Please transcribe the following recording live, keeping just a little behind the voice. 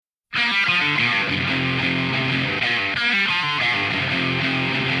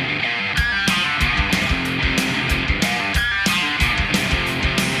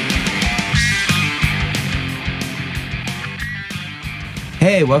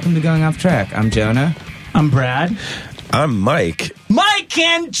Hey, welcome to Going Off Track. I'm Jonah. I'm Brad. I'm Mike. Mike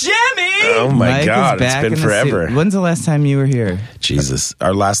and Jimmy! Oh my Mike God, is back it's been forever. When's the last time you were here? Jesus,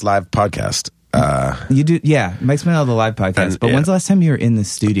 our last live podcast. You do, yeah. Mike's been on the live podcast, but when's the last time you were in the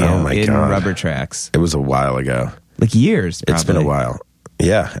studio in Rubber Tracks? It was a while ago. Like years, probably. It's been a while.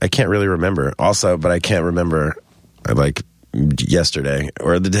 Yeah, I can't really remember. Also, but I can't remember, like, yesterday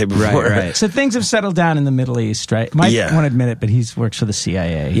or the day before. Right. So things have settled down in the Middle East, right? Mike won't admit it, but he's works for the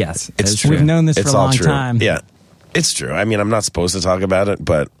CIA. Yes, it's true. We've known this it's for a all long true. time. Yeah, it's true. I mean, I'm not supposed to talk about it,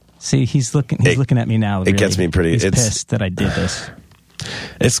 but see, he's looking at me now. It gets me pretty. He's pissed that I did this.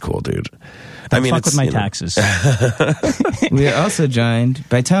 It's cool, dude. Don't fuck with my taxes. We are also joined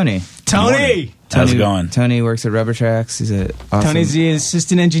by Tony. Tony! How's it going? Tony works at Rubber Tracks. He's a awesome, Tony's the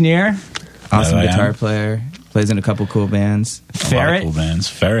assistant engineer. Awesome guitar player. Plays in a couple cool bands. Ferret. Cool bands.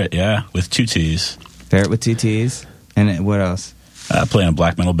 Ferret, yeah, with 2 T's. Ferret with 2 T's. And what else? I play in a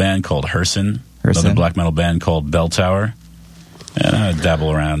black metal band called Herson. Another black metal band called Bell Tower. And I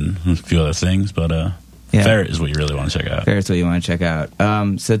dabble around with a few other things, but Ferret is what you really want to check out. Ferret's what you want to check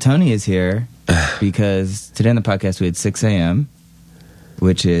out. So Tony is here because today on the podcast we had 6 a.m.,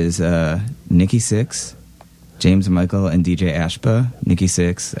 which is Nikki Sixx, James Michael, and DJ Ashba. Nikki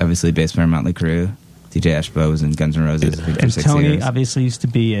Sixx, obviously bass player in Mötley Crüe. DJ Ashba was in Guns N' Roses for And 6 Tony years. obviously used to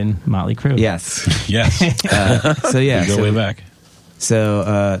be in Mötley Crüe. Yes. Yes. So yeah. We go way back.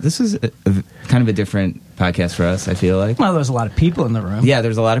 So this was kind of a different podcast for us, I feel like. Well, there's a lot of people in the room. Yeah,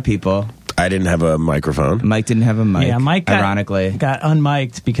 there's a lot of people. I didn't have a microphone. Mike didn't have a mic. Yeah, Mike ironically got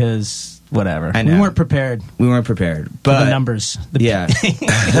unmiked because whatever. I know. We weren't prepared. But the numbers. Yeah.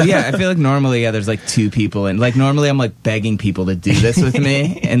 Well, yeah, I feel like normally, there's like 2 people, and like normally I'm like begging people to do this with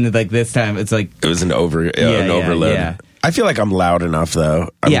me, and like this time it's like It was an overload. Yeah. I feel like I'm loud enough, though.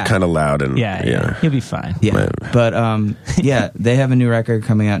 I'm kind of loud, and Yeah, he'll be fine. Yeah, but they have a new record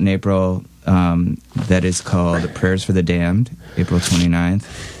coming out in April that is called Prayers for the Damned, April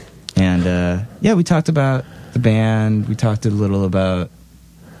 29th. And we talked about the band. We talked a little about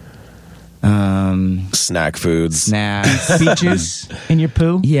snack foods, snacks, Beet juice in your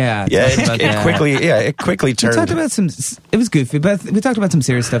poo. Yeah, it quickly turned. We talked about it was goofy, but we talked about some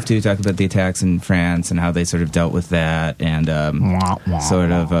serious stuff too. We talked about the attacks in France and how they sort of dealt with that, and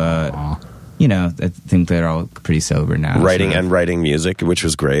sort of I think they're all pretty sober now. Writing music, which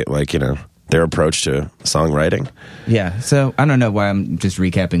was great. Like, their approach to songwriting. Yeah, so I don't know why I'm just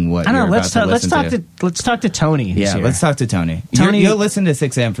recapping what I don't know. Let's talk to Tony. Yeah, let's talk to Tony. Tony, you'll listen to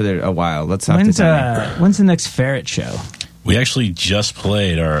 6 a.m. for a while. Let's talk to Tony. When's the next Ferret show? We actually just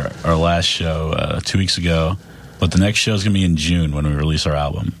played our last show 2 weeks ago, but the next show is going to be in June when we release our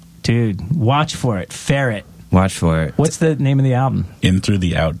album. Dude, watch for it. Ferret. Watch for it. What's the name of the album? In Through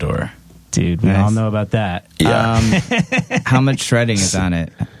the Outdoor. Dude, we all know about that. Yeah. How much shredding is on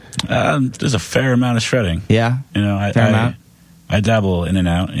it? There's a fair amount of shredding. Yeah? Fair amount? I dabble in and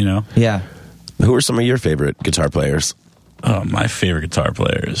out, Yeah. Who are some of your favorite guitar players? Oh, my favorite guitar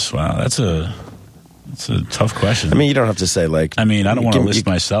players. Wow, that's a tough question. I mean, you don't have to say, like... I mean, I don't want to list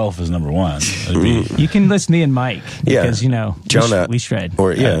myself as number one. You can list me and Mike. Because, Jonah, we shred.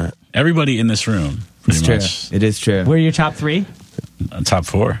 Or, everybody in this room, It's pretty true. much. It is true. We're your top 3? Top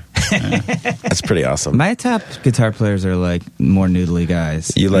 4. Yeah. That's pretty awesome. My top guitar players are like more noodly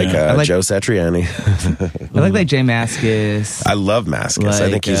guys. You like, I like Joe Satriani? I like Jay Mascis. I love Mascis. I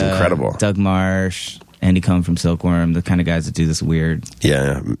think he's incredible. Doug Marsh, Andy Cohen from Silkworm, the kind of guys that do this weird.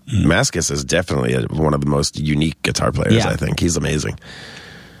 Yeah, Mascis is definitely one of the most unique guitar players, I think. He's amazing.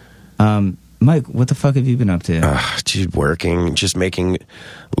 Mike, what the fuck have you been up to? Dude, working, just making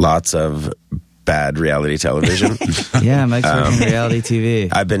lots of bad reality television. Yeah, Mike's working reality TV.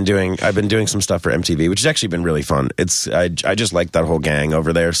 I've been doing some stuff for MTV, which has actually been really fun. I just like that whole gang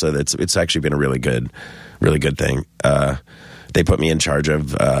over there, so it's actually been a really good thing. They put me in charge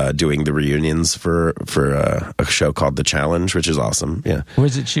of doing the reunions for a show called The Challenge, which is awesome. Yeah,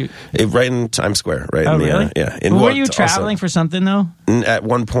 where's it shoot? Right in Times Square. Right. Oh, in the, really? Yeah. Were you traveling for something though? At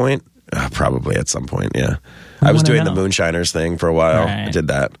one point, probably at some point. Yeah, I was doing the Moonshiners thing for a while. Right. I did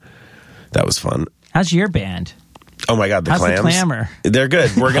that. That was fun. How's your band? Oh my God, the How's Clams. The Clamor? They're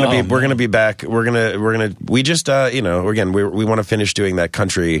good. We're gonna be back. We just again we want to finish doing that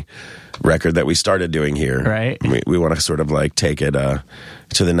country record that we started doing here. Right. We want to sort of like take it to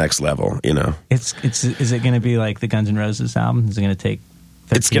the next level. Is it going to be like the Guns N' Roses album? Is it going to take?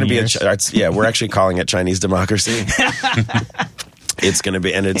 It's going to be we're actually calling it Chinese Democracy. It's going to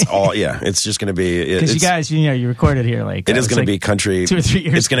be, and it's all, it's just going to be. Because you guys, you recorded here like. It is going to be country. 2 or 3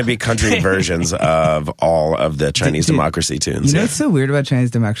 years. It's going to be country versions of all of the Chinese Democracy tunes. You know what's so weird about Chinese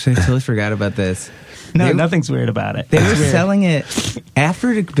Democracy? I totally forgot about this. No, nothing's weird about it. They were selling it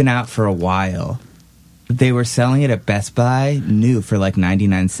after it had been out for a while. They were selling it at Best Buy new for like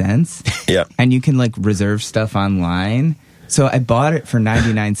 99 cents. Yeah. And you can like reserve stuff online. So I bought it for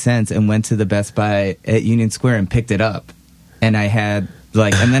 99 cents and went to the Best Buy at Union Square and picked it up. And I had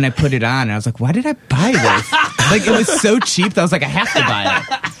like, and then I put it on and I was like, why did I buy this? Like, it was so cheap that I was like, I have to buy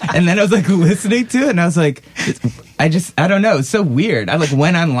it. And then I was like listening to it and I was like, I don't know. It's so weird. I like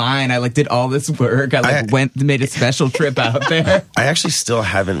went online. I like did all this work. I like made a special trip out there. I actually still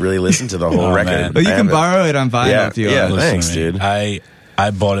haven't really listened to the whole record. Man. But you can borrow it on vinyl if you want. Yeah, thanks, dude. I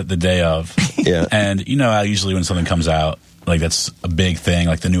bought it the day of. Yeah. And you know how usually when something comes out, like that's a big thing,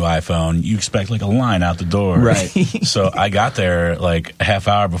 like the new iPhone, you expect like a line out the door. Right. So I got there like a half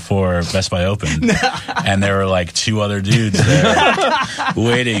hour before Best Buy opened. And there were like 2 other dudes there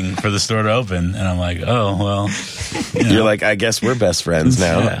waiting for the store to open. And I'm like, oh, well. You know. You're like, I guess we're best friends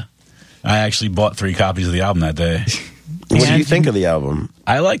now. Yeah. I actually bought 3 copies of the album that day. What do you think of the album?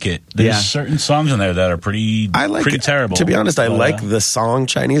 I like it. There's certain songs in there that are pretty terrible. To be honest, I like the song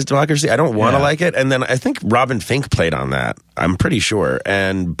Chinese Democracy. I don't want to like it. And then I think Robin Fink played on that. I'm pretty sure.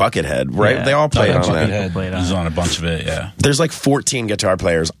 And Buckethead, right? Yeah. They all played on that. Buckethead was on a bunch of it, yeah. There's like 14 guitar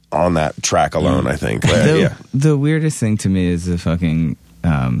players on that track alone, I think. The weirdest thing to me is the fucking...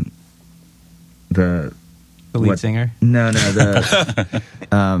 The lead singer? No, the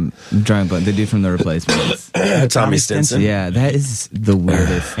drawing blank. The dude from The Replacements. Tommy Stinson. Yeah, that is the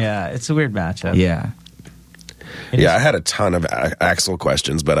weirdest. Yeah, it's a weird matchup. Yeah. I had a ton of Axl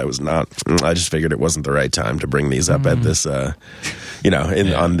questions, but I just figured it wasn't the right time to bring these up at this, on this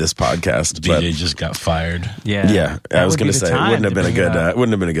podcast. DJ just got fired. Yeah. I was going to say it wouldn't have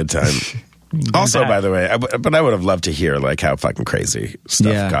been a good time. Also, by the way, I would have loved to hear like how fucking crazy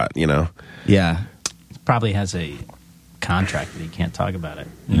stuff got. Yeah. Probably has a contract that he can't talk about it,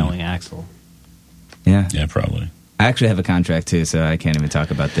 knowing Axl. Yeah. Yeah, probably. I actually have a contract too, so I can't even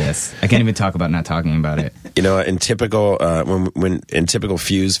talk about this. I can't even talk about not talking about it. In typical in typical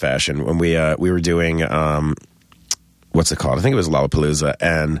Fuse fashion, when we were doing what's it called? I think it was Lollapalooza,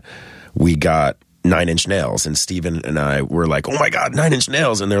 and we got 9 Inch Nails, and Steven and I were like, oh my god, 9 Inch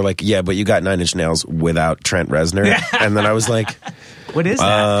Nails, and they're like, yeah, but you got 9 Inch Nails without Trent Reznor. And then I was like, what is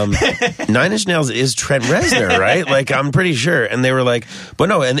that? 9 Inch Nails is Trent Reznor, right? Like, I'm pretty sure. And they were like, but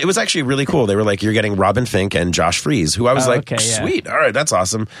no, and it was actually really cool. They were like, you're getting Robin Fink and Josh Freese, who I was sweet, all right, that's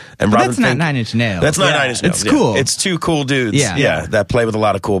awesome. And Robin that's Fink, not 9 Inch Nails. That's not 9 Inch Nails. It's cool. It's 2 cool dudes, that play with a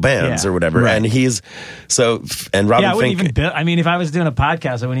lot of cool bands or whatever. Right. And he's Robin Fink. If I was doing a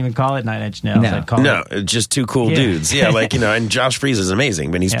podcast, I wouldn't even call it 9 Inch Nails. I'd call it just 2 cool dudes. Yeah, like, and Josh Freese is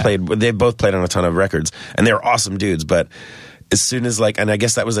amazing. But they both played on a ton of records, and they were awesome dudes. But as soon as and I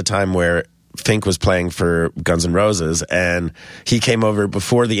guess that was a time where Fink was playing for Guns N' Roses, and he came over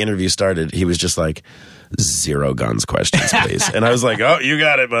before the interview started. He was just like, 0 guns questions, please. And I was like, oh, you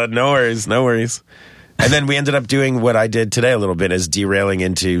got it, bud. No worries. And then we ended up doing what I did today a little bit, is derailing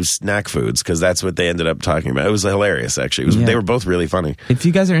into snack foods, because that's what they ended up talking about. It was hilarious, actually. They were both really funny. If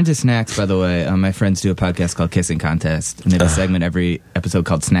you guys are into snacks, by the way, my friends do a podcast called Kissing Contest, and they have a segment every episode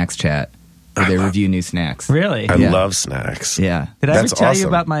called Snacks Chat, where they review new snacks. Really? I love snacks. Yeah. Did I ever tell you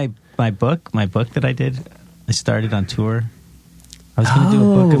about my book that I did? I started on tour. I was going to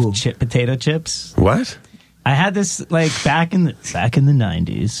do a book of potato chips. What? I had this back in the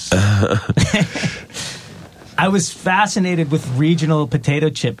 90s. I was fascinated with regional potato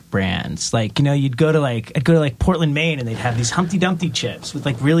chip brands. I'd go to Portland, Maine, and they'd have these Humpty Dumpty chips with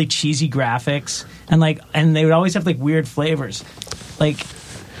really cheesy graphics, and they would always have weird flavors.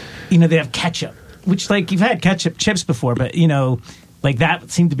 They have ketchup, which you've had ketchup chips before, but that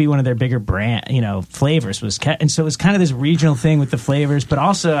seemed to be one of their bigger flavors was and so it was kind of this regional thing with the flavors, but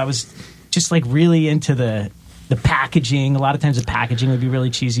also I was just really into the packaging. A lot of times the packaging would be really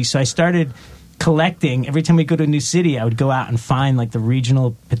cheesy, so I started collecting. Every time we go to a new city, I would go out and find the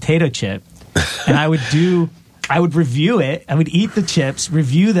regional potato chip, and I would review it. I would eat the chips,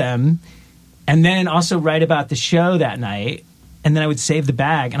 review them, and then also write about the show that night. And then I would save the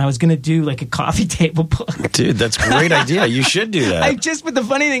bag, and I was going to do a coffee table book. Dude, that's a great idea. You should do that. But the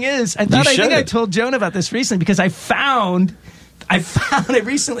funny thing is, I think I told Joan about this recently, because I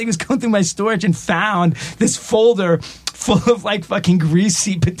recently was going through my storage and found this folder full of like fucking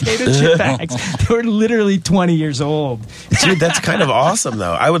greasy potato chip bags. They were literally 20 years old. Dude, that's kind of awesome,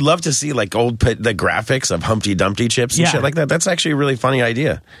 though. I would love to see like the graphics of Humpty Dumpty chips and shit like that. That's actually a really funny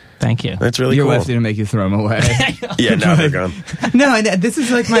idea. Thank you. That's really Your cool. wife's going to make you throw them away. Yeah, now they're gone. No, this is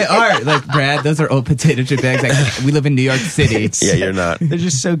like my art. Like, Brad, those are old potato chip bags. Like, we live in New York City. Yeah, you're not. They're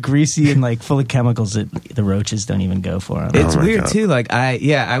just so greasy and like full of chemicals that the roaches don't even go for them. It's weird, God. too. Like,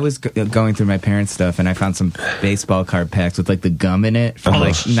 I was going through my parents' stuff, and I found some baseball card packs with, like, the gum in it from,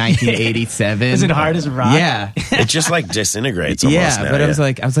 like, 1987. Is it hard as a rock? Yeah. It just like disintegrates almost Yeah, now, but I was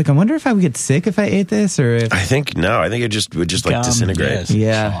like, I wonder if I would get sick if I ate this, or if... I think it would just like Gum, disintegrate.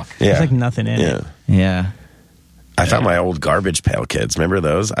 Yeah. There's like nothing in it. Yeah. I found my old Garbage Pail Kids. Remember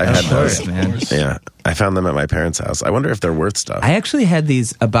those? I had course, those. man. Yeah, I found them at my parents' house. I wonder if they're worth stuff. I actually had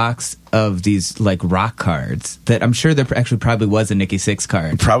a box of these, like, rock cards that I'm sure there actually probably was a Nikki Sixx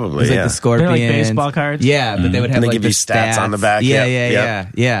card. Probably, It was like yeah. the Scorpions. They're like baseball cards? Yeah, but they would have And they like give the you stats on the back. Yeah, Yep.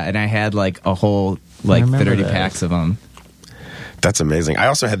 yeah. And I had like a whole like remember 30 those. packs of them. That's amazing. I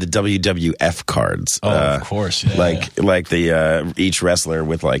also had the WWF cards. Oh, of course. Yeah. Like the each wrestler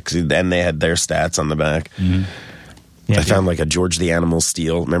with like, and they had their stats on the back. Mm-hmm. Yeah, I found like a George the Animal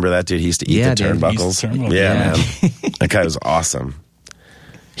Steel. Remember that dude? He used to eat Yeah, the dude. turnbuckles. He used to turnbuckle. Yeah, Yeah. man. That guy was awesome.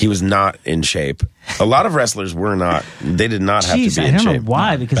 He was not in shape. A lot of wrestlers were not. They did not have Jeez, to be I in don't shape. know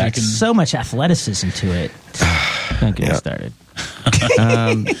why, because Back there's in- so much athleticism to it. Don't get me Yeah. started.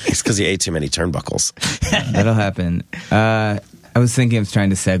 It's because he ate too many turnbuckles. That'll happen. I was thinking of trying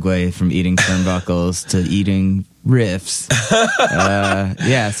to segue from eating turnbuckles to eating riffs.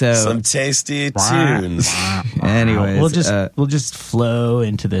 Yeah, so Some tasty tunes. anyways, We'll just flow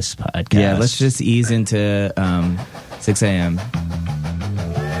into this podcast. yeah, let's just ease into 6 a.m.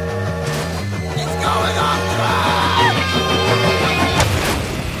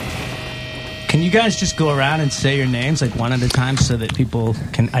 Can you guys just go around and say your names like one at a time so that people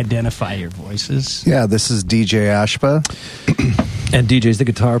can identify your voices? Yeah, this is DJ Ashba. And DJ's the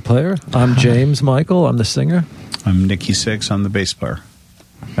guitar player. I'm James Michael. I'm the singer. I'm Nikki Sixx. I'm the bass player.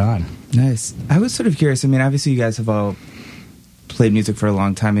 God. Nice. I was sort of curious. I mean, obviously, you guys have all played music for a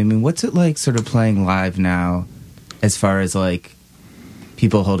long time. I mean, what's it like sort of playing live now as far as like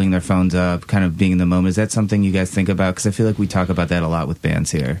people holding their phones up, kind of being in the moment? Is that something you guys think about? Because I feel like we talk about that a lot with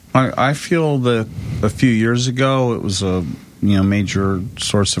bands here. I feel that a few years ago it was a major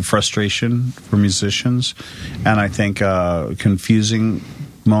source of frustration for musicians, and I think a confusing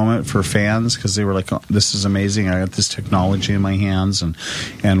moment for fans because they were like, oh, this is amazing, I got this technology in my hands,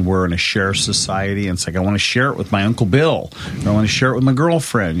 and we're in a share society, and it's like I want to share it with my Uncle Bill, or I want to share it with my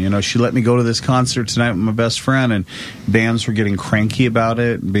girlfriend. She let me go to this concert tonight with my best friend, and bands were getting cranky about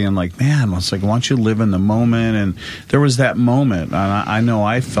it and being like, man, it's like, why don't you live in the moment? And there was that moment, and I know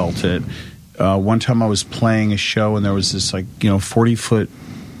I felt it. One time I was playing a show and there was this 40-foot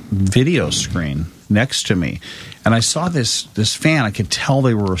video screen next to me, and I saw this fan. I could tell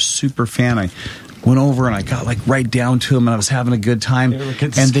they were a super fan. I went over and I got right down to them, and I was having a good time.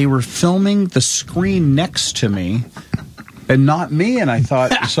 And they were filming the screen next to me and not me. And I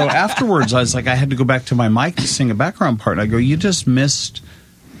thought, so afterwards I was like, I had to go back to my mic to sing a background part, and I go, you just missed.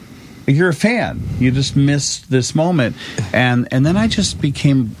 You're a fan. You just missed this moment. And then I just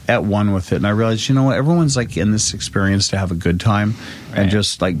became at one with it. And I realized, what? Everyone's in this experience to have a good time, and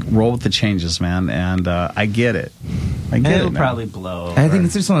just roll with the changes, man. And I get it. It'll probably blow over. I think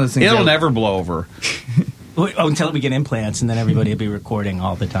it's just one of those things. It'll never blow over. Until we get implants, and then everybody will be recording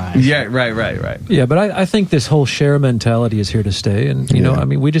all the time. Yeah, right. Yeah, but I think this whole share mentality is here to stay. And,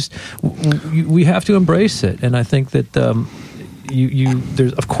 we have to embrace it. And I think that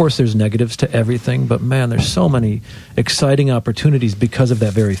there's negatives to everything, but man, there's so many exciting opportunities because of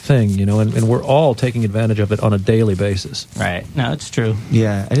that very thing, and we're all taking advantage of it on a daily basis. Right. No, it's true.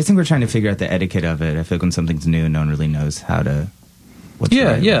 Yeah, I just think we're trying to figure out the etiquette of it. I feel like when something's new, no one really knows how to. What's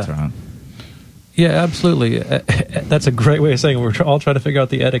right, what's wrong. Yeah, absolutely. That's a great way of saying it. We're all trying to figure out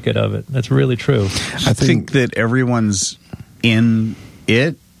the etiquette of it. That's really true. I think that everyone's in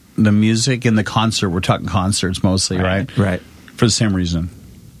it, the music and the concert. We're talking concerts mostly, right? Right. For the same reason.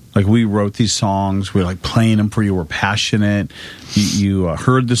 We wrote these songs, we're playing them for you, we're passionate. You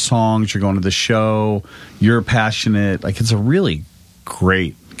heard the songs, you're going to the show, you're passionate. It's a really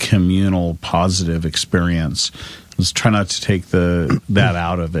great communal, positive experience. Let's try not to take that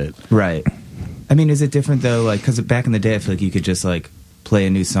out of it. Right. I mean, is it different though? Because back in the day, I feel like you could just play a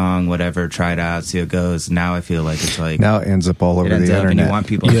new song, whatever, try it out, see how it goes. Now I feel like it's like Now it ends up all over the and internet. you want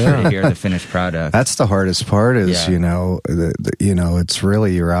people to hear the finished product. That's the hardest part is, Yeah. it's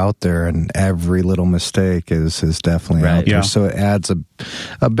really you're out there and every little mistake is definitely Right. out there. Yeah. So it adds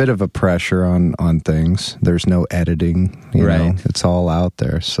a bit of a pressure on things. There's no editing, you know. Right. It's all out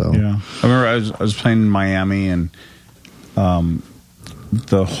there. So Yeah, I remember I was playing in Miami, and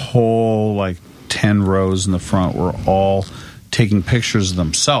the whole like 10 rows in the front were all taking pictures of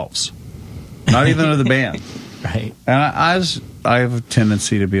themselves, not even of the band. Right. And I have a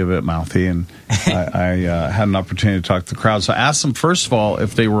tendency to be a bit mouthy, and I had an opportunity to talk to the crowd. So I asked them, first of all,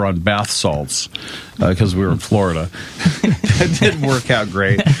 if they were on bath salts, because we were in Florida. That didn't work out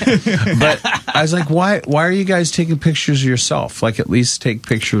great. But I was like, why are you guys taking pictures of yourself? Like, at least take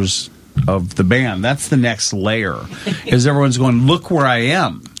pictures of the band. That's the next layer, is everyone's going, look where I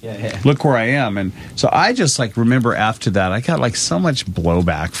am. Look where I am. And so I just like remember after that, I got like so much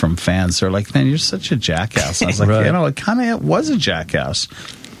blowback from fans. They're like, man, you're such a jackass. I was like, Right. it was a jackass.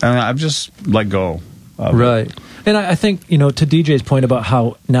 And I've just let go of it. Right. And I think, to DJ's point about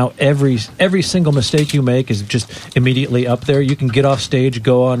how now every single mistake you make is just immediately up there. You can get off stage,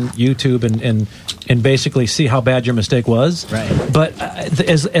 go on YouTube, and basically see how bad your mistake was. Right. But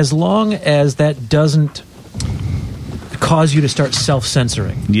as long as that doesn't cause you to start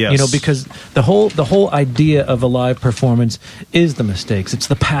self-censoring. Yes. Because the whole idea of a live performance is the mistakes. It's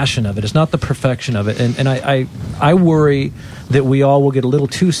the passion of it. It's not the perfection of it. And I worry that we all will get a little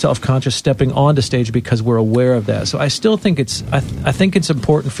too self-conscious stepping onto stage because we're aware of that. So I still think I think it's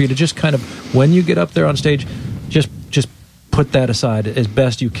important for you to just kind of, when you get up there on stage, just put that aside as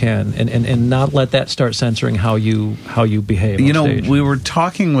best you can and not let that start censoring how you behave on stage. We were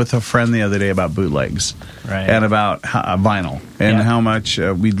talking with a friend the other day about bootlegs, Right. and about vinyl, and Yeah. how much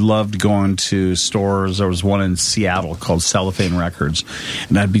we loved going to stores. There was one in Seattle called Cellophane Records,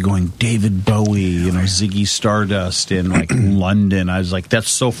 and I'd be going, David Bowie, Ziggy Stardust in like London. I was like, that's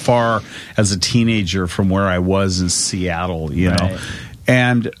so far as a teenager from where I was in Seattle, know. Right.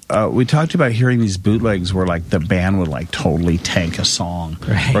 And we talked about hearing these bootlegs where like the band would like totally tank a song,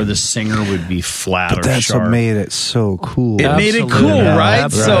 Right. or the singer would be flat but or that's sharp. what made it so cool. It made it Absolutely. cool, Yeah, right?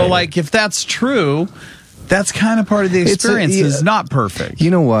 absolutely. So, like, if that's true, that's kind of part of the experience. yeah. It's not perfect. You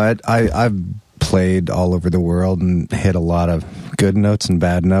know what? I've played all over the world and hit a lot of good notes and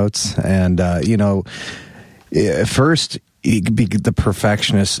bad notes. And, at first, the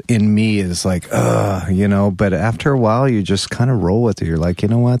perfectionist in me is like, but after a while, you just kind of roll with it. You're like, you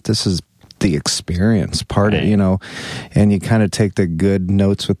know what? This is the experience part of, and you kind of take the good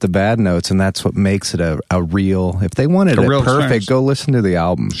notes with the bad notes, and that's what makes it a real, if they wanted A it real perfect, experience. go listen to the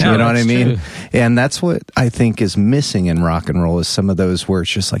album. Yeah, you know what I that's mean? true. And that's what I think is missing in rock and roll, is some of those where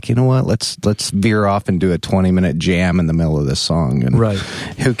it's just like, you know what, let's veer off and do a 20-minute jam in the middle of this song. And Right.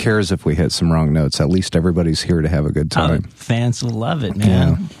 who cares if we hit some wrong notes? At least everybody's here to have a good time. Fans will love it, man.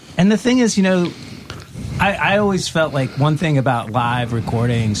 Yeah. And the thing is, I always felt like one thing about live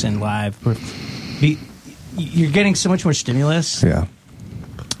recordings and you're getting so much more stimulus Yeah.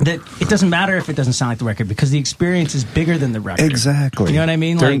 that it doesn't matter if it doesn't sound like the record, because the experience is bigger than the record. Exactly. You know what I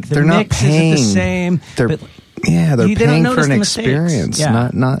mean? They're- Like the they're not mix isn't paying. the same. They're but they're they don't paying for notice an the mistakes. experience, Yeah.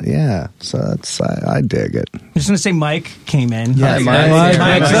 not. So I dig it. I'm just going to say Mike came in. Yeah, Mike's Mike.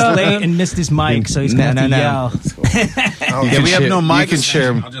 Mike's Mike. late and missed his mic, so he's going to have to yell. Yeah, we have no mic. You can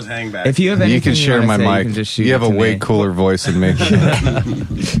share. I'll just hang back. If you have anything You can share wanna my say, mic. you can just shoot You have it a to way me. cooler voice than me.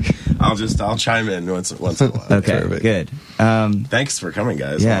 I'll chime in once in a while. Okay, Perfect. good. Thanks for coming,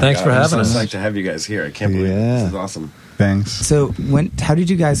 guys. Yeah. Oh my Thanks God, for I'm having so us. psyched to have you guys here. I can't believe Yeah. this is awesome. Thanks. So, how did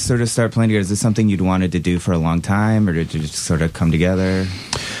you guys sort of start playing together? Is this something you'd wanted to do for a long time, or did you just sort of come together?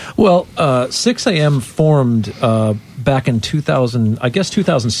 Well, 6 a.m. formed back in 2000. I guess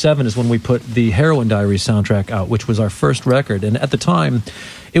 2007 is when we put the Heroin Diaries soundtrack out, which was our first record. And at the time,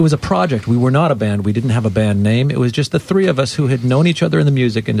 it was a project. We were not a band. We didn't have a band name. It was just the three of us who had known each other in the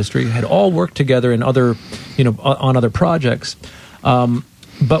music industry, had all worked together in other, on other projects.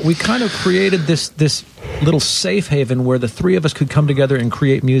 But we kind of created this little safe haven where the three of us could come together and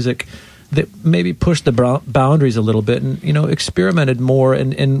create music that maybe pushed the boundaries a little bit and, experimented more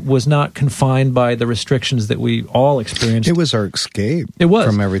and was not confined by the restrictions that we all experienced. It was our escape. It was.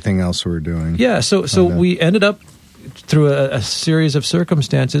 From everything else we were doing. Yeah, so we ended up, through a series of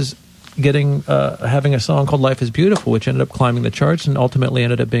circumstances, having a song called Life is Beautiful, which ended up climbing the charts and ultimately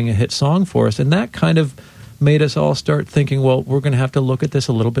ended up being a hit song for us. And that kind of made us all start thinking, well, we're going to have to look at this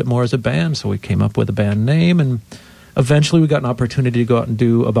a little bit more as a band. So we came up with a band name, and eventually we got an opportunity to go out and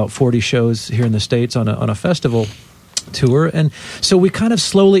do about 40 shows here in the States on a festival tour. And so we kind of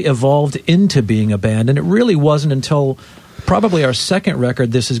slowly evolved into being a band. And it really wasn't until probably our second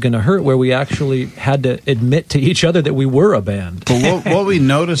record, This Is Gonna Hurt, where we actually had to admit to each other that we were a band. But what we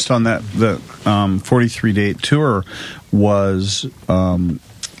noticed on the 43-date tour was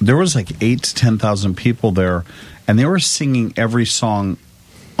there was like 8,000 to 10,000 people there, and they were singing every song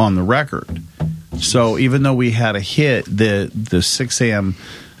on the record. So even though we had a hit, the 6 a.m.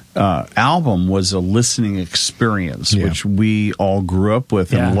 Album was a listening experience, which we all grew up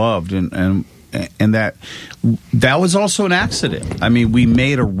with and loved, and that was also an accident. I mean, we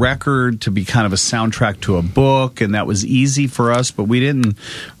made a record to be kind of a soundtrack to a book, and that was easy for us, but we didn't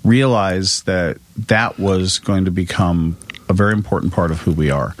realize that was going to become a very important part of who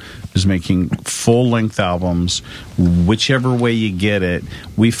we are, is making full-length albums, whichever way you get it.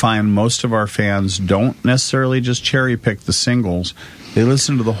 We find most of our fans don't necessarily just cherry-pick the singles. They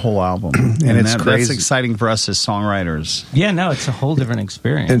listen to the whole album. and it's crazy. That's exciting for us as songwriters. Yeah, no, it's a whole different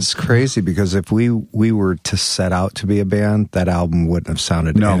experience. It's crazy because if we were to set out to be a band, that album wouldn't have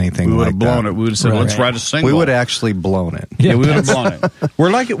sounded anything like that. We would have blown it. We would have said, let's write a single. We would have actually blown it. Yeah, we would have blown it. We're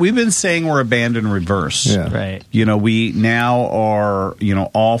like, we've been saying we're a band in reverse. Yeah. Right. You know, we now are,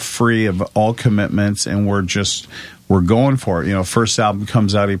 all free of all commitments, and we're going for it. First album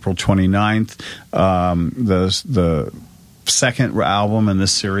comes out April 29th. The second album in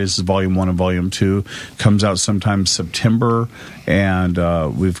this series is Volume 1 and Volume 2. Comes out sometime September, and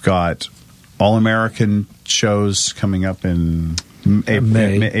we've got All-American shows coming up in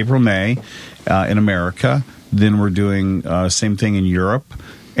April, May in America. Then we're doing same thing in Europe.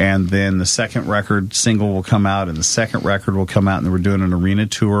 And then the second record single will come out, and the second record will come out, and then we're doing an arena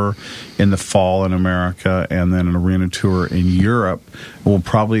tour in the fall in America, and then an arena tour in Europe. We'll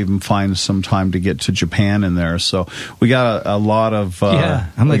probably even find some time to get to Japan in there. So we got a lot of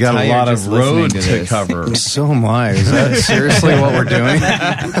I'm we got a lot of road to cover. So am I. Is that seriously what we're doing?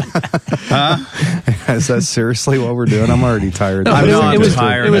 Huh? Is that seriously what we're doing? I'm already tired. It was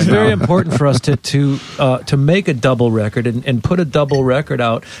tired. It was very important for us to make a double record and put a double record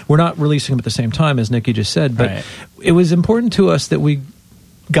out. We're not releasing them at the same time, as Nikki just said, but it was important to us that we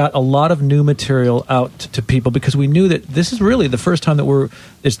got a lot of new material out to people, because we knew that this is really the first time that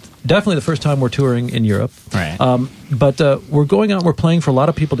it's definitely the first time we're touring in Europe. Right. But we're going out and we're playing for a lot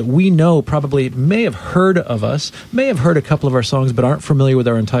of people that we know probably may have heard of us, may have heard a couple of our songs, but aren't familiar with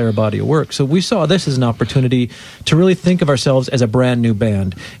our entire body of work. So we saw this as an opportunity to really think of ourselves as a brand new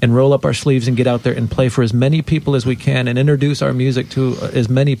band and roll up our sleeves and get out there and play for as many people as we can and introduce our music to as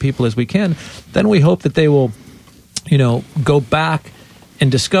many people as we can. Then we hope that they will, go back and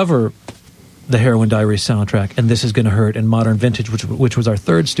discover the Heroin Diaries soundtrack and This Is Gonna Hurt and Modern Vintage, which was our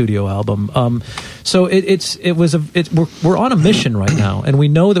third studio album. So we're on a mission right now, and we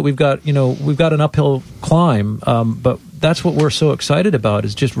know that we've got an uphill climb. But that's what we're so excited about,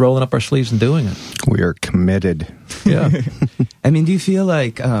 is just rolling up our sleeves and doing it. We are committed. Yeah. I mean, do you feel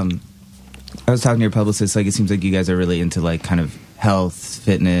like I was talking to your publicist? Like, it seems like you guys are really into like kind of health,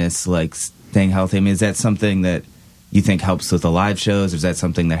 fitness, like staying healthy. I mean, is that something that you think helps with the live shows, or is that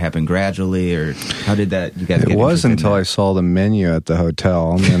something that happened gradually, or how did that you guys get? It was until I saw the menu at the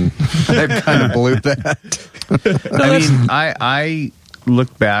hotel, and then I kind of blew that. I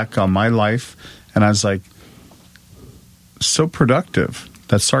look back on my life, and I was like, so productive.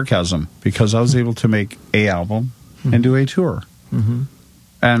 That's sarcasm, because I was able to make a album and do a tour. Mm-hmm.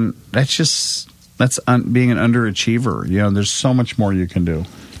 And that's being an underachiever. There's so much more you can do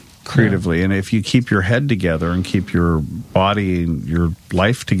creatively, and if you keep your head together and keep your body and your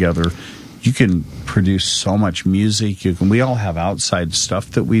life together, you can produce so much music. We all have outside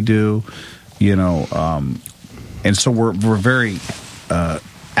stuff that we do, and so we're very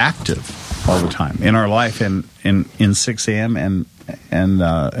active all the time in our life, and in 6 a.m. and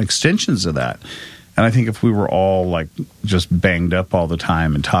extensions of that. And I think if we were all like just banged up all the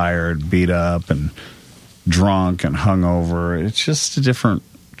time and tired, beat up, and drunk and hungover, it's just a different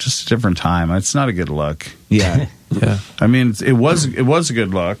time. It's not a good look. Yeah. Yeah. I mean, it was a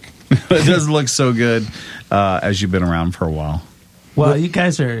good look. It doesn't look so good as you've been around for a while. Well, you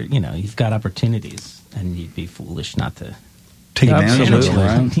guys are, you've got opportunities, and you'd be foolish not to take advantage of Absolutely.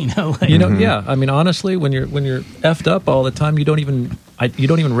 it, right? Yeah. I mean, honestly, when you're effed up all the time, you don't even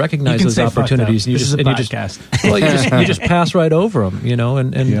recognize those opportunities. This is a podcast. You just pass right over them,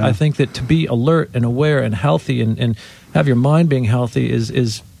 And I think that to be alert and aware and healthy and have your mind being healthy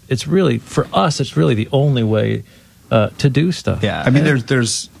is it's really, for us, it's really the only way to do stuff. Yeah. I mean,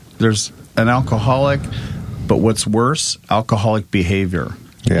 there's an alcoholic, but what's worse, alcoholic behavior.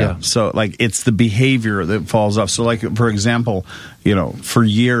 Yeah. So, like, it's the behavior that falls off. So, like, for example, for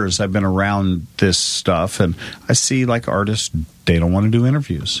years I've been around this stuff, and I see, like, artists, they don't want to do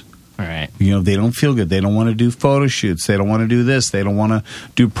interviews. Right. You know, they don't feel good. They don't want to do photo shoots. They don't want to do this. They don't want to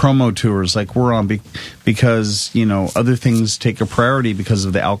do promo tours like we're on because, you know, other things take a priority because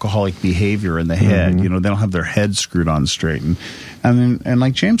of the alcoholic behavior in the head. You know, they don't have their head screwed on straight. And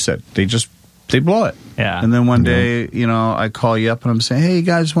like James said, they blow it. Yeah. And then one day, you know, I call you up and I'm saying, hey, you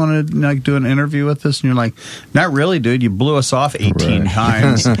guys want to like do an interview with us? And you're like, not really, dude. You blew us off 18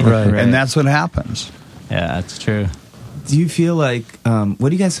 times. Right. And that's what happens. Yeah, that's true. Do you feel like what do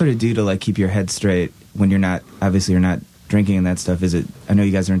you guys sort of do to like keep your head straight when you're not drinking and that stuff? Is it, I know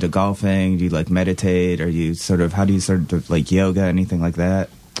you guys are into golfing. Do you like meditate? Or you sort of, how do you sort of like yoga, anything like that?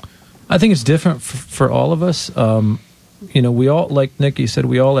 I think it's different for all of us. You know, we all, like Nikki said,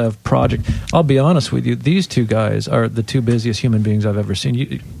 we all have projects. I'll be honest with you, these two guys are the two busiest human beings I've ever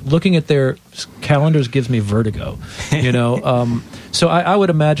seen. Looking at their calendars gives me vertigo, you know. So I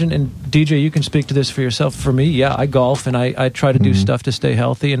would imagine, and DJ, you can speak to this for yourself. For me, yeah, I golf and I try to do stuff to stay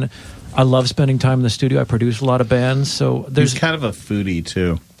healthy, and I love spending time in the studio. I produce a lot of bands, so there's He's kind of a foodie,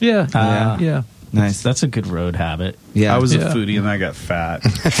 too. Yeah. Nice. That's a good road habit. Yeah. I was a foodie and I got fat.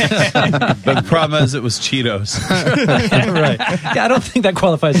 But the problem is it was Cheetos. Right. Yeah, I don't think that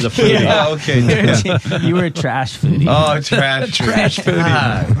qualifies as a foodie. Oh, okay. You were a trash foodie. Oh, trash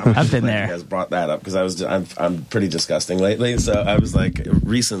foodie. I've been You there. guys brought that up because I'm pretty disgusting lately. So I was like,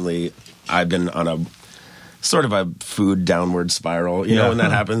 recently I've been on a sort of a food downward spiral. You know when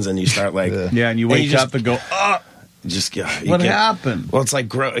that happens and you start like Yeah, and you wake up and go, oh, just what happened? Well, it's like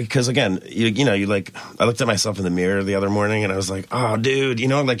because again, you know, you like I looked at myself in the mirror the other morning and I was like, oh, dude, you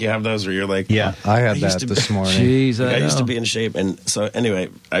know, like you have those where you're like, Yeah. I had used that to this be- morning. Jeez, I used to know. be in shape, and so anyway,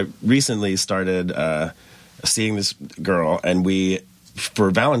 I recently started seeing this girl, and for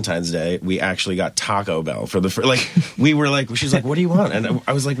Valentine's Day, we actually got Taco Bell for the like. We were like, she's like, "What do you want?" And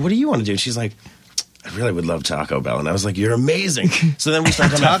I was like, "What do you want to do?" And she's like, I really would love Taco Bell. And I was like, you're amazing. So then we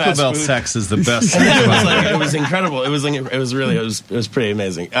started talking about Taco fast Bell food. sex is the best. It was incredible. It was pretty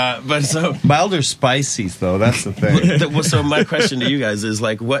amazing. But so Milder spices, though. That's the thing. so my question to you guys is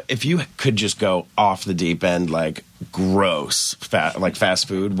like, what if you could just go off the deep end, like gross, like fast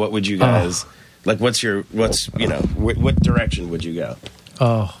food? What would you guys like? What direction would you go?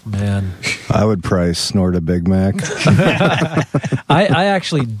 Oh man, I would probably snort a Big Mac. I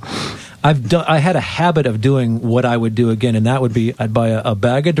actually, I had a habit of doing what I would do again, and that would be I'd buy a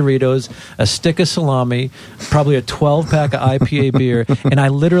bag of Doritos, a stick of salami, probably a 12-pack of IPA beer, and I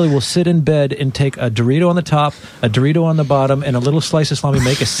literally will sit in bed and take a Dorito on the top, a Dorito on the bottom, and a little slice of salami,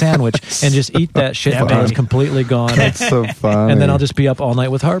 make a sandwich, and just eat that shit until I was completely gone. That's so funny. And then I'll just be up all night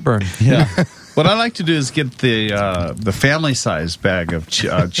with heartburn. Yeah. What I like to do is get the family size bag of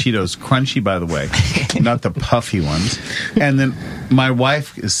Cheetos, crunchy by the way, not the puffy ones. And then my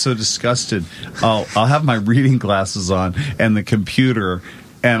wife is so disgusted. I'll have my reading glasses on and the computer,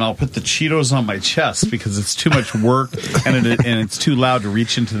 and I'll put the Cheetos on my chest because it's too much work and it's too loud to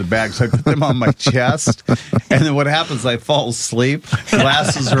reach into the bag. So I put them on my chest, and then what happens? I fall asleep.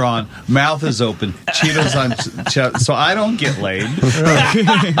 Glasses are on, mouth is open, Cheetos on chest. So I don't get laid,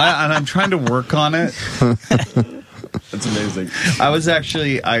 and I'm trying to work on it. That's amazing. I was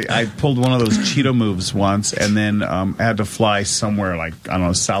actually I pulled one of those Cheeto moves once, and then had to fly somewhere like I don't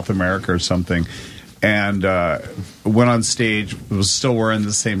know South America or something. And went on stage, was still wearing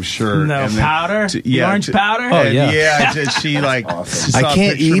the same shirt. No and powder? The orange powder? Oh, yeah. She like Awesome. she saw I a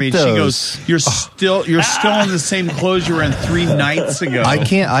can't picture of me. eat She those. goes, "You're still in the same clothes you were in 3 nights ago." I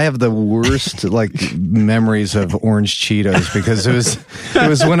can't. I have the worst like memories of orange Cheetos because it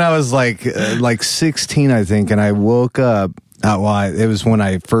was when I was like 16, I think, and I woke up. It was when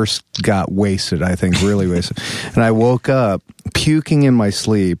I first got wasted, I think, really wasted. And I woke up puking in my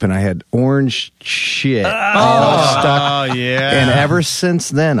sleep, and I had orange shit all stuck. Oh, yeah. And ever since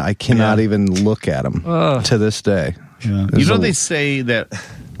then, I cannot even look at them to this day. Yeah. You know, they say that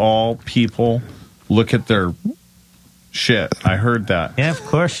all people look at their shit. I heard that. Yeah, of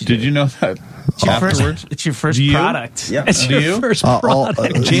course. Did you know that? Afterwards? It's your first Do you? product. Yeah. It's Do your you? first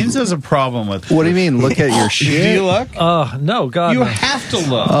product. James has a problem with. What do you mean? Look at your Do shit? you look? No, God. You no. have to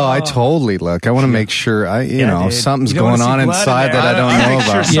look. Oh, I totally look. I want to make sure dude. something's You don't going wanna on see blood in inside there. that I don't know make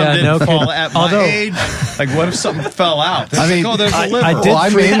sure about. something Yeah, didn't no fall kidding. at my Although- age. Like, what if something fell out? I mean, oh, there's a liver. I did Well, I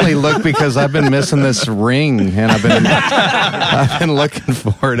mainly look because I've been missing this ring, and I've been looking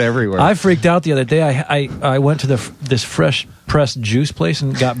for it everywhere. I freaked out the other day. I went to this fresh pressed juice place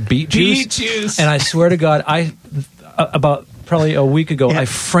and got beet juice. Beet juice. And I swear to God, about probably a week ago, I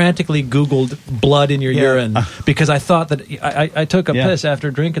frantically Googled blood in your urine because I thought that I took a piss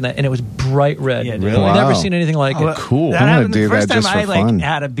after drinking that, and it was bright red. Yeah, really? I've never seen anything like it. Cool. That I'm happened gonna the do first that time just I for fun.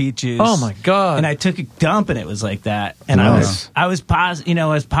 had a beet juice. Oh my God. And I took a dump, and it was like that. And Nice. I was positive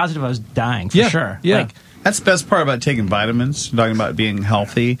I was dying for sure. Yeah. Like, That's the best part about taking vitamins, talking about being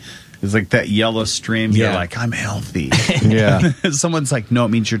healthy. It's like that yellow stream. You're like, I'm healthy. Yeah. Someone's like, no, it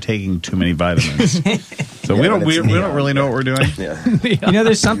means you're taking too many vitamins. So we don't really know what we're doing.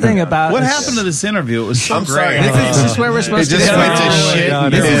 there's something about What happened to this interview? It was so great. This is just where we're supposed to just go. went to shit.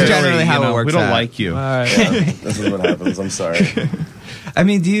 God. This is Really, generally how it works We don't out. like you. This is what happens. I'm sorry. I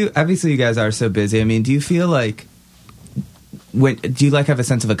mean, obviously you guys are so busy. I mean, do you feel like do you like have a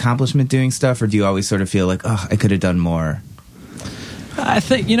sense of accomplishment doing stuff, or do you always sort of feel like, oh, I could have done more? I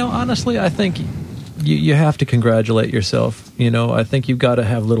think, honestly, I think you have to congratulate yourself. I think you've got to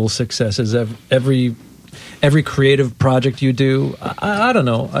have little successes every creative project you do. I don't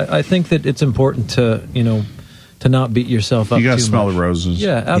know. I think that it's important to not beat yourself up. You got to too smell much. the roses.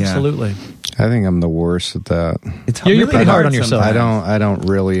 Yeah, absolutely. I think I'm the worst at that. It's You're pretty hard on yourself. I don't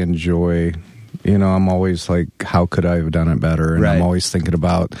really enjoy. I'm always like, how could I have done it better? And Right. I'm always thinking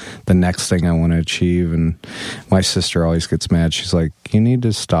about the next thing I want to achieve. And my sister always gets mad. She's like, you need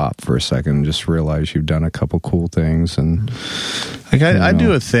to stop for a second and just realize you've done a couple cool things. And Like I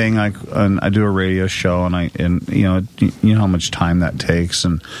do a thing, and I do a radio show, and you know how much time that takes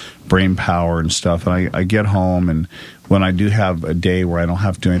and brain power and stuff. And I get home, and when I do have a day where I don't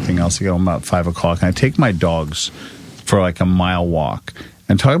have to do anything else, I get home about 5 o'clock, and I take my dogs for like a mile walk.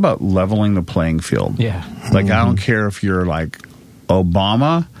 And talk about leveling the playing field. Yeah. Like, I don't care if you're like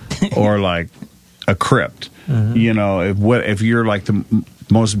Obama or like a crypt. If you're like the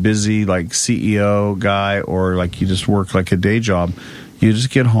most busy like CEO guy, or like you just work like a day job, you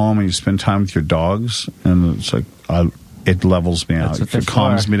just get home and you spend time with your dogs, and it's like it levels me out. It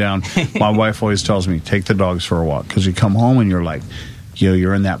calms me down. My wife always tells me, take the dogs for a walk, because you come home and you're like,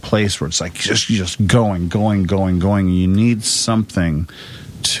 you're in that place where it's like just going. And you need something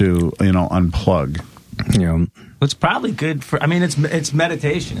to unplug. It's probably good for. I mean, it's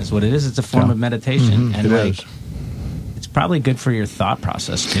meditation is what it is. It's a form of meditation, and it's probably good for your thought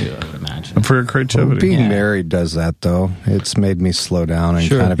process too. I would imagine, And for your creativity. being married does that, though. It's made me slow down and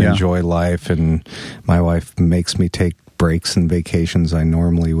kind of enjoy life. And my wife makes me take breaks and vacations I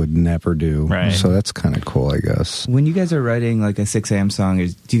normally would never do. Right. So that's kind of cool, I guess. When you guys are writing like a 6 a.m. song,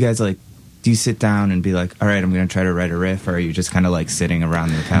 do you guys do you sit down and be like, all right, I'm going to try to write a riff, or are you just kind of like sitting around